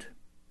behind.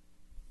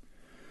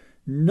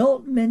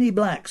 Not many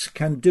blacks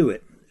can do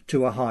it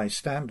to a high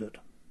standard.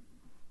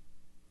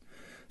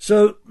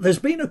 So there's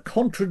been a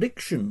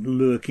contradiction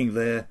lurking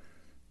there,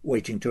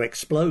 waiting to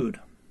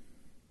explode.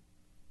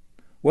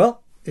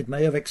 Well, it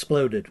may have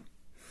exploded.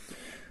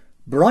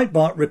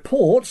 Breitbart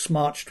reports,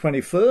 March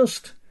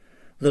 21st,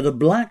 that a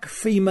black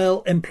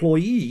female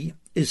employee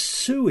is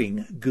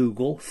suing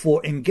Google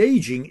for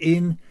engaging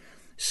in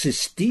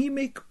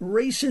systemic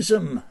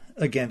racism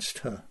against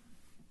her.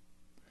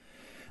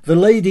 The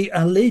lady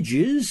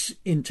alleges,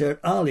 inter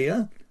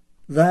alia,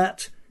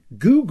 that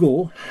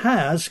Google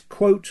has,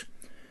 quote,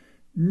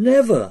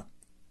 never,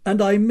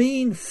 and I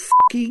mean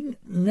fucking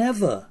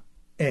never,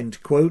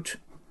 end quote,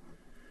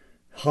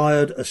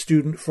 hired a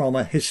student from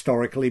a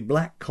historically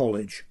black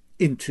college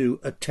into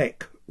a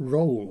tech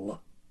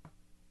role.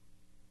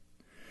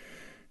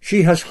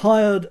 She has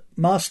hired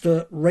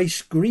Master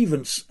Race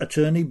Grievance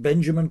attorney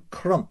Benjamin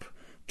Crump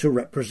to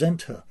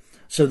represent her.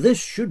 So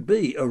this should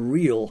be a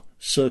real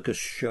circus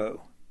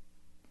show.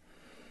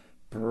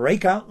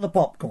 Break out the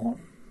popcorn.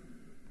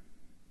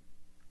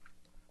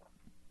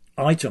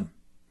 Item.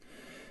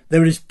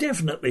 There is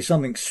definitely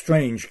something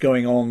strange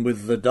going on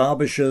with the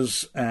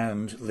Derbyshires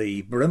and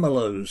the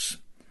Brimelows.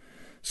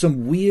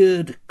 Some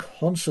weird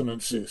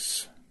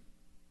consonances.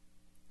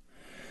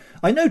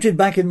 I noted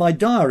back in my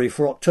diary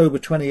for October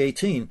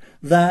 2018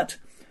 that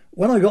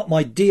when I got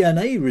my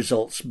DNA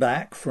results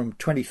back from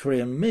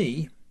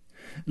 23andMe,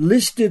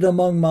 Listed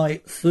among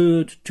my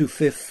 3rd to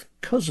 5th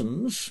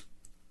cousins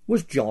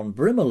was John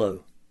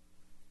Brimelow,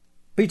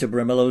 Peter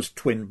Brimelow's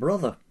twin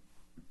brother.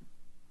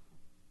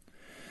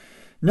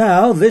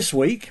 Now, this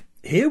week,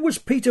 here was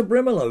Peter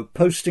Brimelow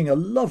posting a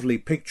lovely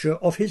picture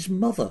of his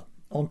mother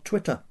on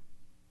Twitter.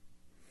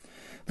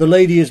 The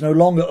lady is no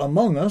longer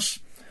among us,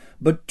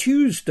 but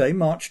Tuesday,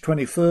 March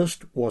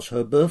 21st, was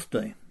her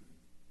birthday.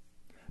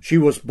 She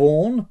was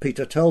born,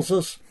 Peter tells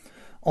us,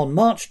 on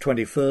March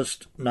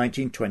 21st,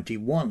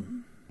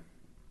 1921.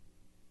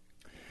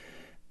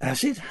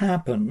 As it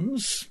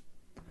happens,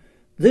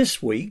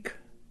 this week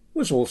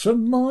was also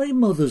my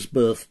mother's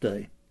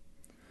birthday,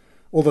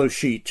 although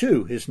she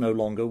too is no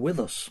longer with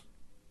us.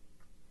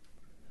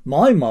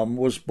 My mum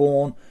was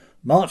born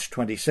March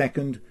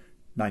 22nd,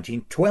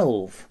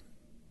 1912.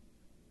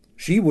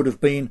 She would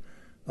have been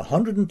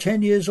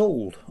 110 years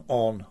old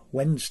on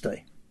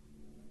Wednesday.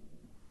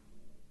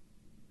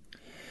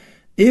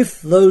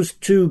 If those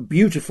two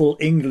beautiful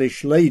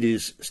English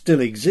ladies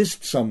still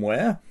exist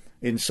somewhere,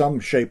 in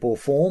some shape or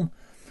form,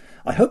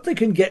 I hope they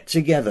can get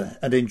together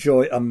and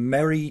enjoy a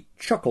merry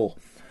chuckle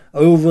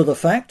over the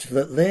fact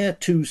that their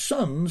 2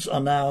 sons are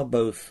now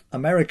both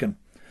American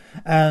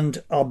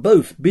and are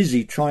both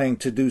busy trying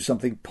to do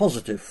something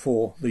positive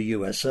for the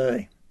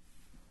USA.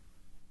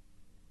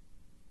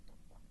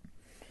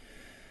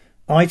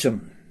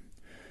 Item.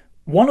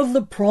 One of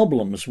the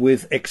problems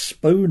with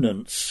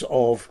exponents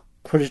of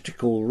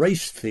critical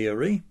race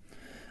theory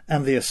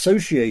and the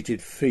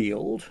associated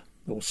field,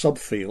 or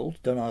subfield,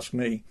 don't ask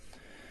me,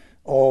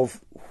 of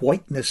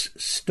whiteness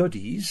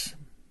studies,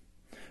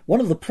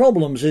 one of the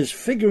problems is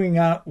figuring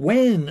out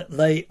when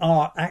they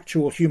are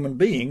actual human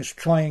beings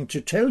trying to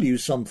tell you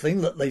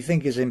something that they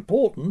think is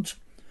important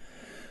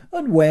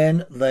and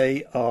when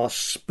they are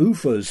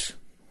spoofers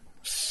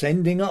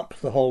sending up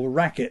the whole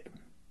racket.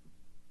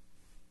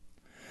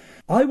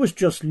 I was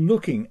just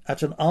looking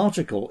at an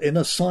article in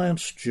a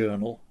science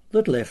journal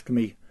that left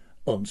me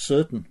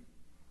uncertain.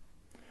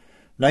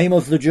 Name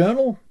of the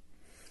journal?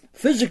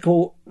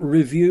 Physical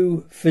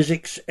Review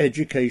Physics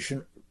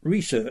Education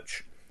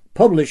Research,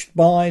 published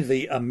by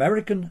the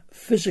American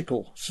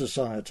Physical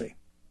Society.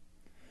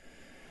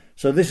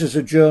 So this is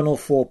a journal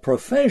for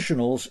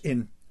professionals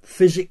in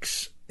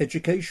physics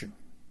education.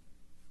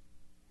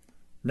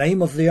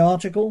 Name of the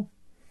article?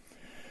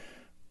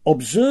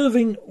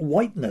 Observing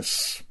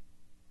Whiteness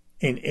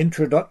in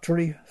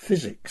Introductory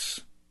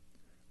Physics,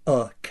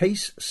 a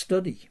Case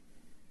Study.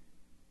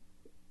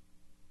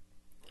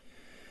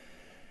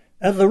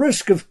 At the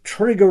risk of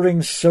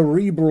triggering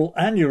cerebral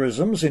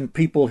aneurysms in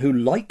people who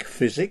like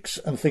physics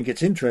and think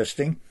it's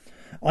interesting,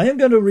 I am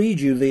going to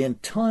read you the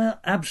entire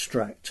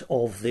abstract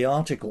of the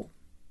article.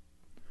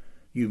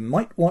 You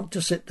might want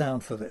to sit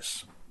down for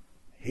this.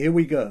 Here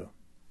we go.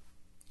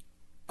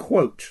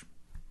 Quote,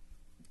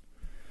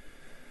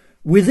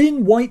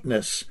 within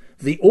whiteness,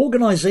 the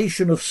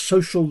organisation of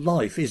social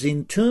life is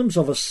in terms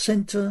of a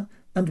centre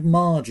and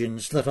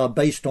margins that are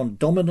based on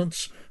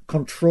dominance,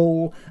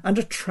 control, and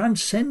a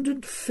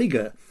transcendent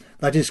figure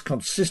that is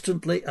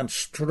consistently and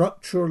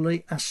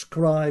structurally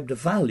ascribed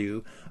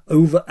value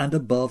over and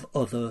above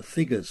other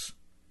figures.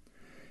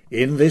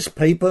 In this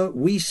paper,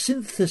 we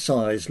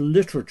synthesize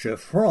literature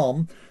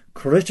from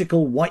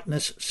critical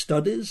whiteness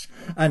studies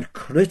and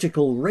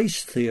critical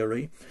race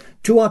theory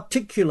to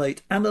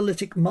articulate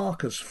analytic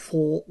markers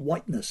for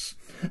whiteness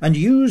and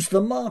use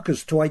the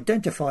markers to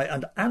identify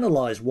and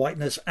analyze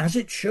whiteness as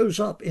it shows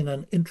up in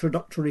an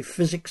introductory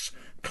physics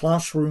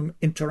classroom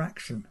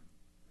interaction.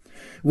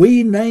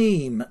 We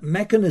name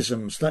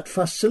mechanisms that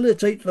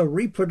facilitate the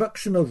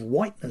reproduction of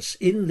whiteness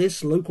in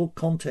this local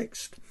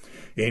context,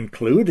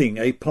 including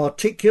a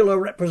particular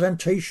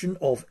representation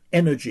of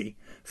energy,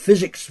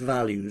 physics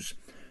values,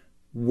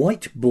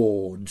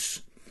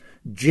 whiteboards,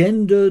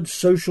 gendered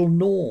social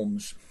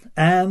norms,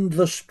 and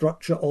the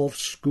structure of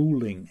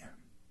schooling.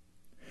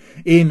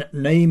 In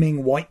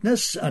naming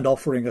whiteness and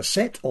offering a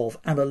set of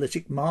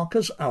analytic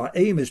markers, our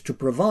aim is to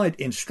provide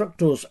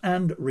instructors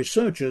and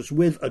researchers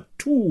with a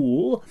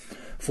tool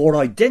for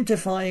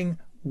identifying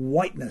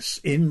whiteness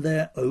in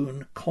their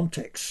own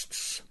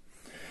contexts.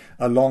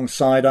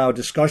 Alongside our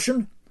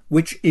discussion,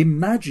 which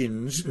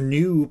imagines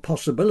new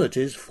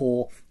possibilities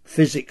for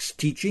physics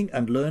teaching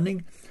and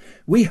learning,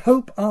 we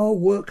hope our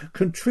work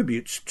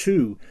contributes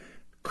to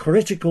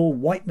critical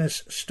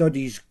whiteness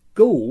studies'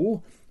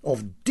 goal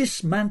of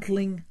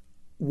dismantling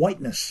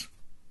whiteness.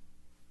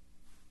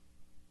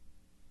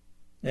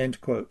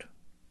 End quote.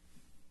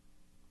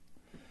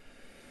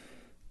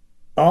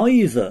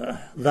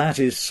 Either that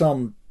is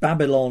some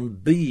Babylon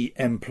Bee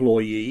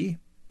employee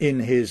in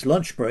his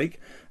lunch break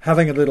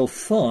having a little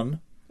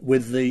fun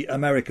with the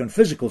American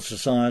Physical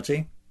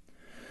Society,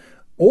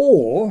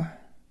 or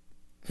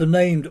the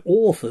named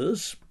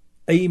authors,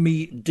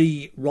 Amy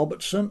D.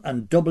 Robertson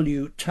and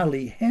W.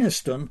 Tally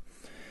Hairston,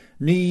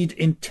 need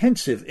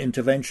intensive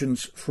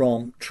interventions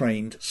from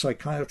trained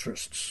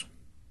psychiatrists.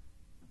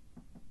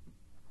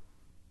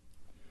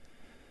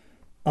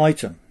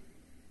 Item.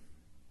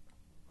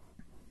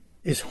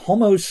 Is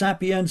Homo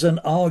sapiens an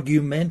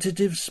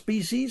argumentative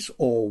species,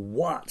 or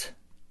what?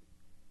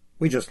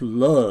 We just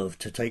love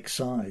to take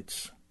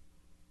sides.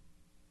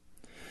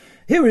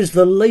 Here is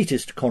the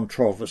latest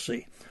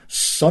controversy,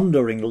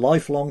 sundering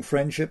lifelong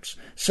friendships,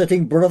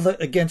 setting brother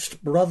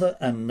against brother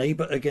and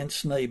neighbour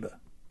against neighbour.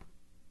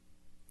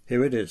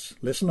 Here it is.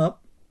 Listen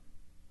up.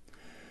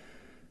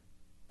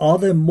 Are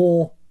there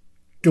more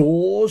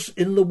doors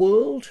in the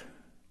world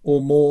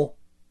or more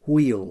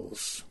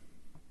wheels?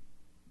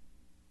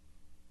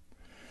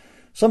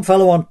 Some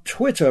fellow on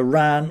Twitter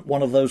ran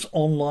one of those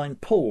online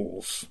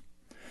polls.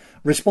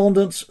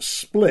 Respondents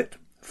split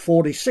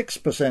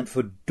 46%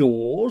 for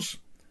doors,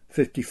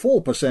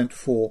 54%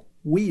 for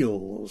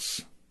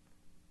wheels.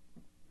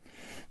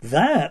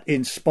 That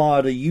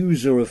inspired a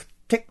user of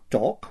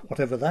TikTok,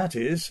 whatever that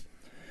is,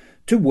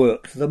 to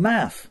work the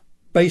math,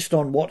 based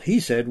on what he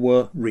said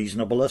were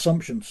reasonable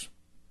assumptions.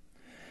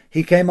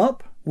 He came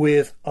up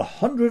with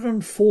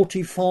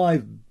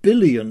 145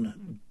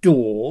 billion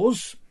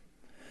doors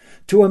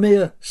to a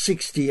mere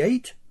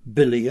 68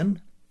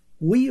 billion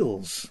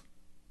wheels.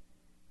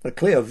 A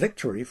clear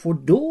victory for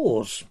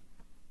doors.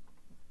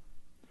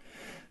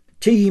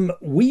 Team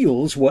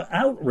Wheels were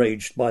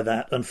outraged by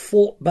that and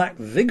fought back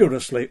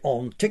vigorously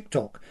on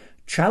TikTok,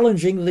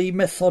 challenging the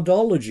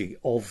methodology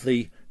of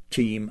the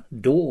Team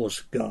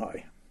Doors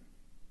guy.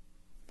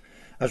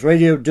 As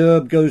Radio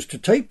Derb goes to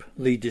tape,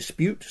 the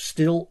dispute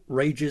still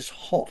rages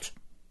hot.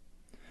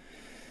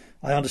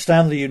 I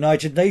understand the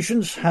United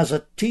Nations has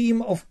a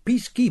team of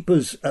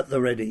peacekeepers at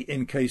the ready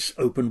in case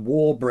open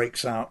war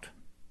breaks out.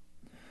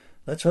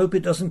 Let's hope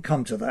it doesn't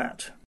come to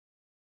that.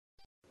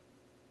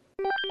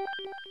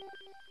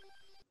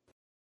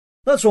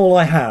 That's all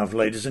I have,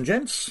 ladies and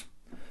gents.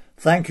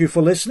 Thank you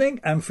for listening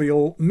and for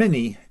your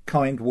many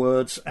kind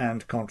words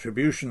and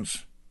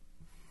contributions.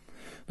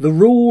 The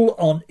rule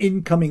on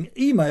incoming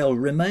email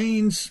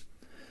remains: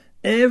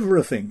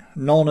 everything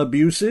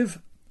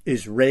non-abusive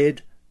is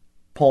read,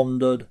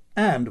 pondered,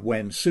 and,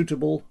 when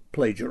suitable,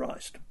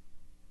 plagiarised.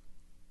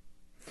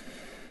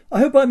 I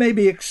hope I may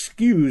be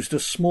excused a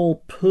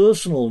small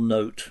personal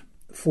note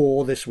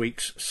for this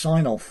week's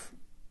sign-off.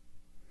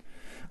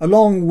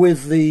 Along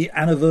with the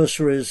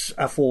anniversaries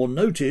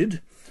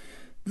aforenoted,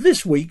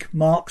 this week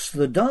marks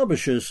the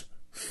Derbyshire's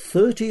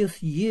 30th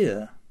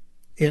year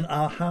in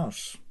our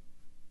house.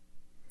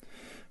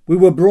 We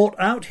were brought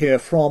out here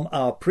from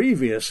our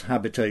previous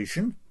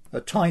habitation,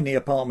 a tiny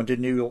apartment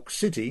in New York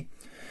City,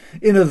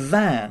 in a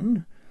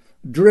van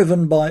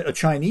driven by a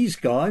Chinese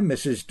guy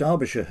Mrs.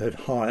 Derbyshire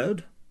had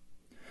hired,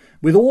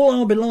 with all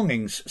our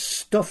belongings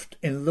stuffed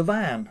in the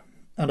van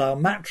and our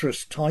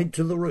mattress tied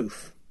to the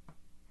roof.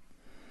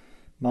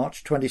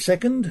 March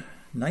 22nd,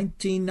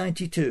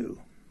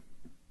 1992.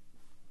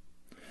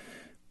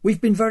 We've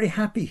been very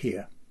happy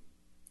here.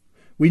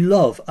 We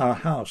love our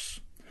house.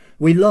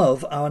 We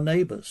love our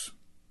neighbours.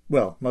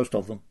 Well, most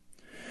of them.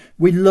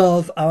 We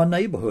love our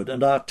neighbourhood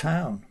and our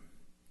town.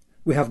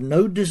 We have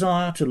no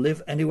desire to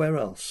live anywhere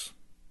else.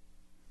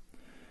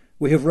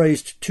 We have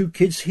raised 2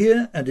 kids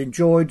here and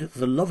enjoyed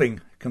the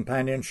loving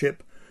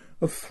companionship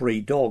of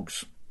 3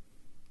 dogs.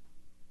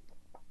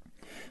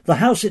 The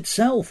house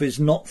itself is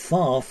not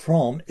far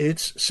from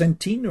its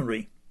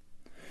centenary.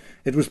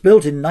 It was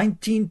built in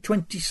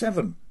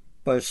 1927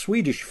 by a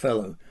Swedish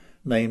fellow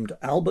named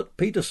Albert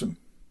Peterson.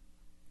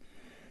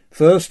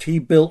 First he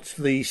built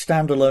the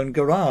standalone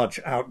garage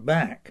out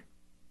back.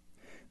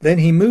 Then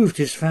he moved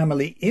his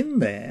family in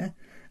there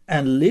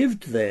and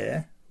lived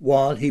there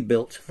while he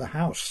built the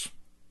house.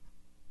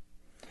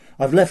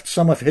 I've left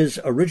some of his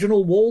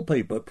original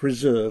wallpaper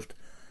preserved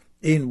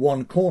in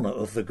one corner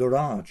of the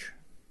garage.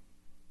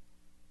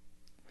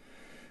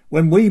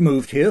 When we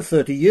moved here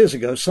 30 years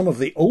ago, some of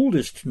the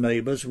oldest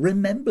neighbours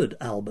remembered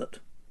Albert.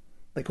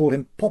 They called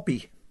him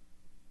Poppy.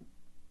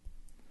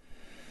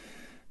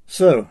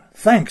 So,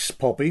 thanks,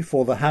 Poppy,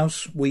 for the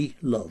house we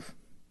love.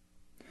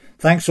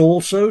 Thanks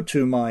also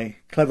to my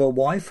clever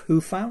wife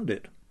who found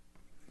it.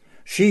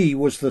 She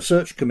was the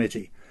search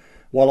committee,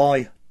 while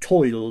I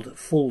toiled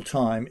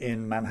full-time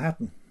in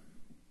Manhattan.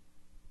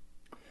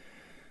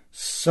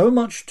 So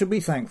much to be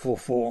thankful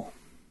for.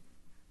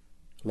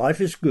 Life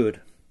is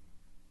good.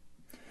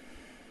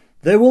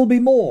 There will be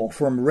more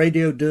from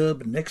Radio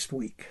Derb next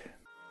week.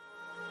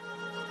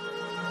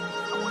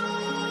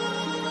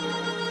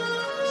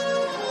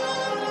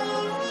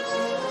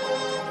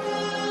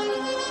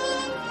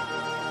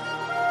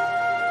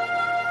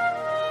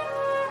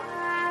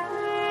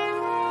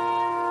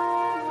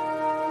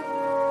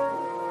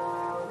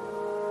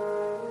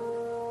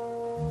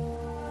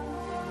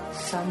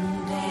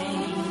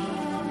 Someday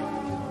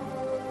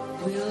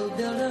we'll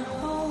build a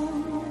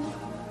home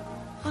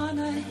on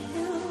a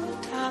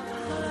hilltop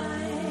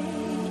high,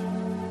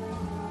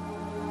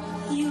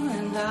 you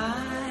and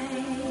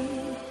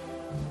I,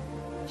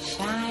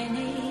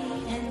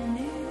 shiny and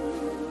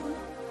new,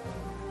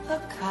 a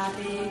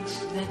cottage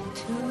that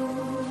 2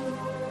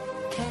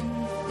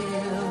 can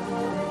fill,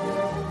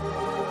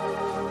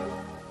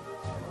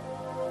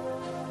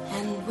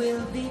 and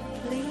we'll be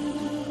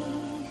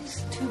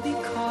pleased to be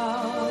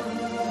called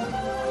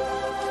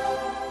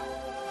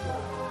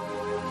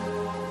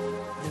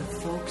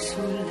folks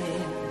who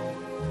live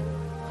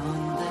on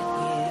the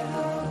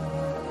hill.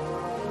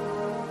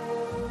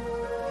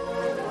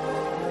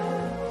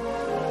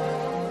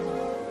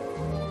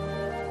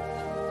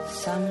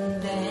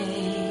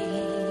 Someday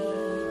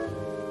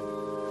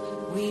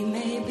we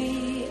may be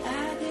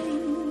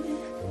adding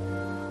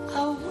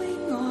a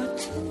wing or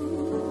two,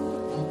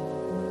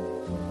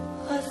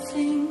 a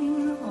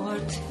thing or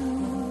two.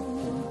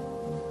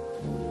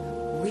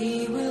 We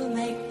will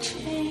make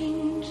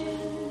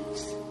changes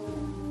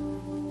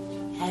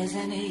as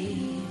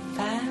any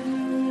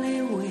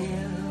family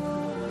will.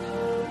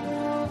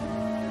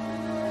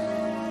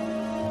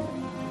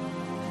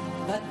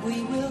 But we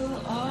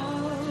will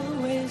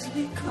always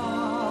be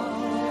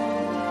called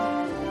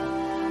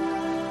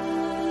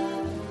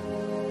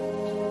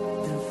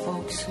the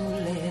folks who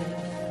live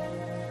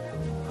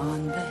on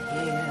the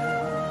hill.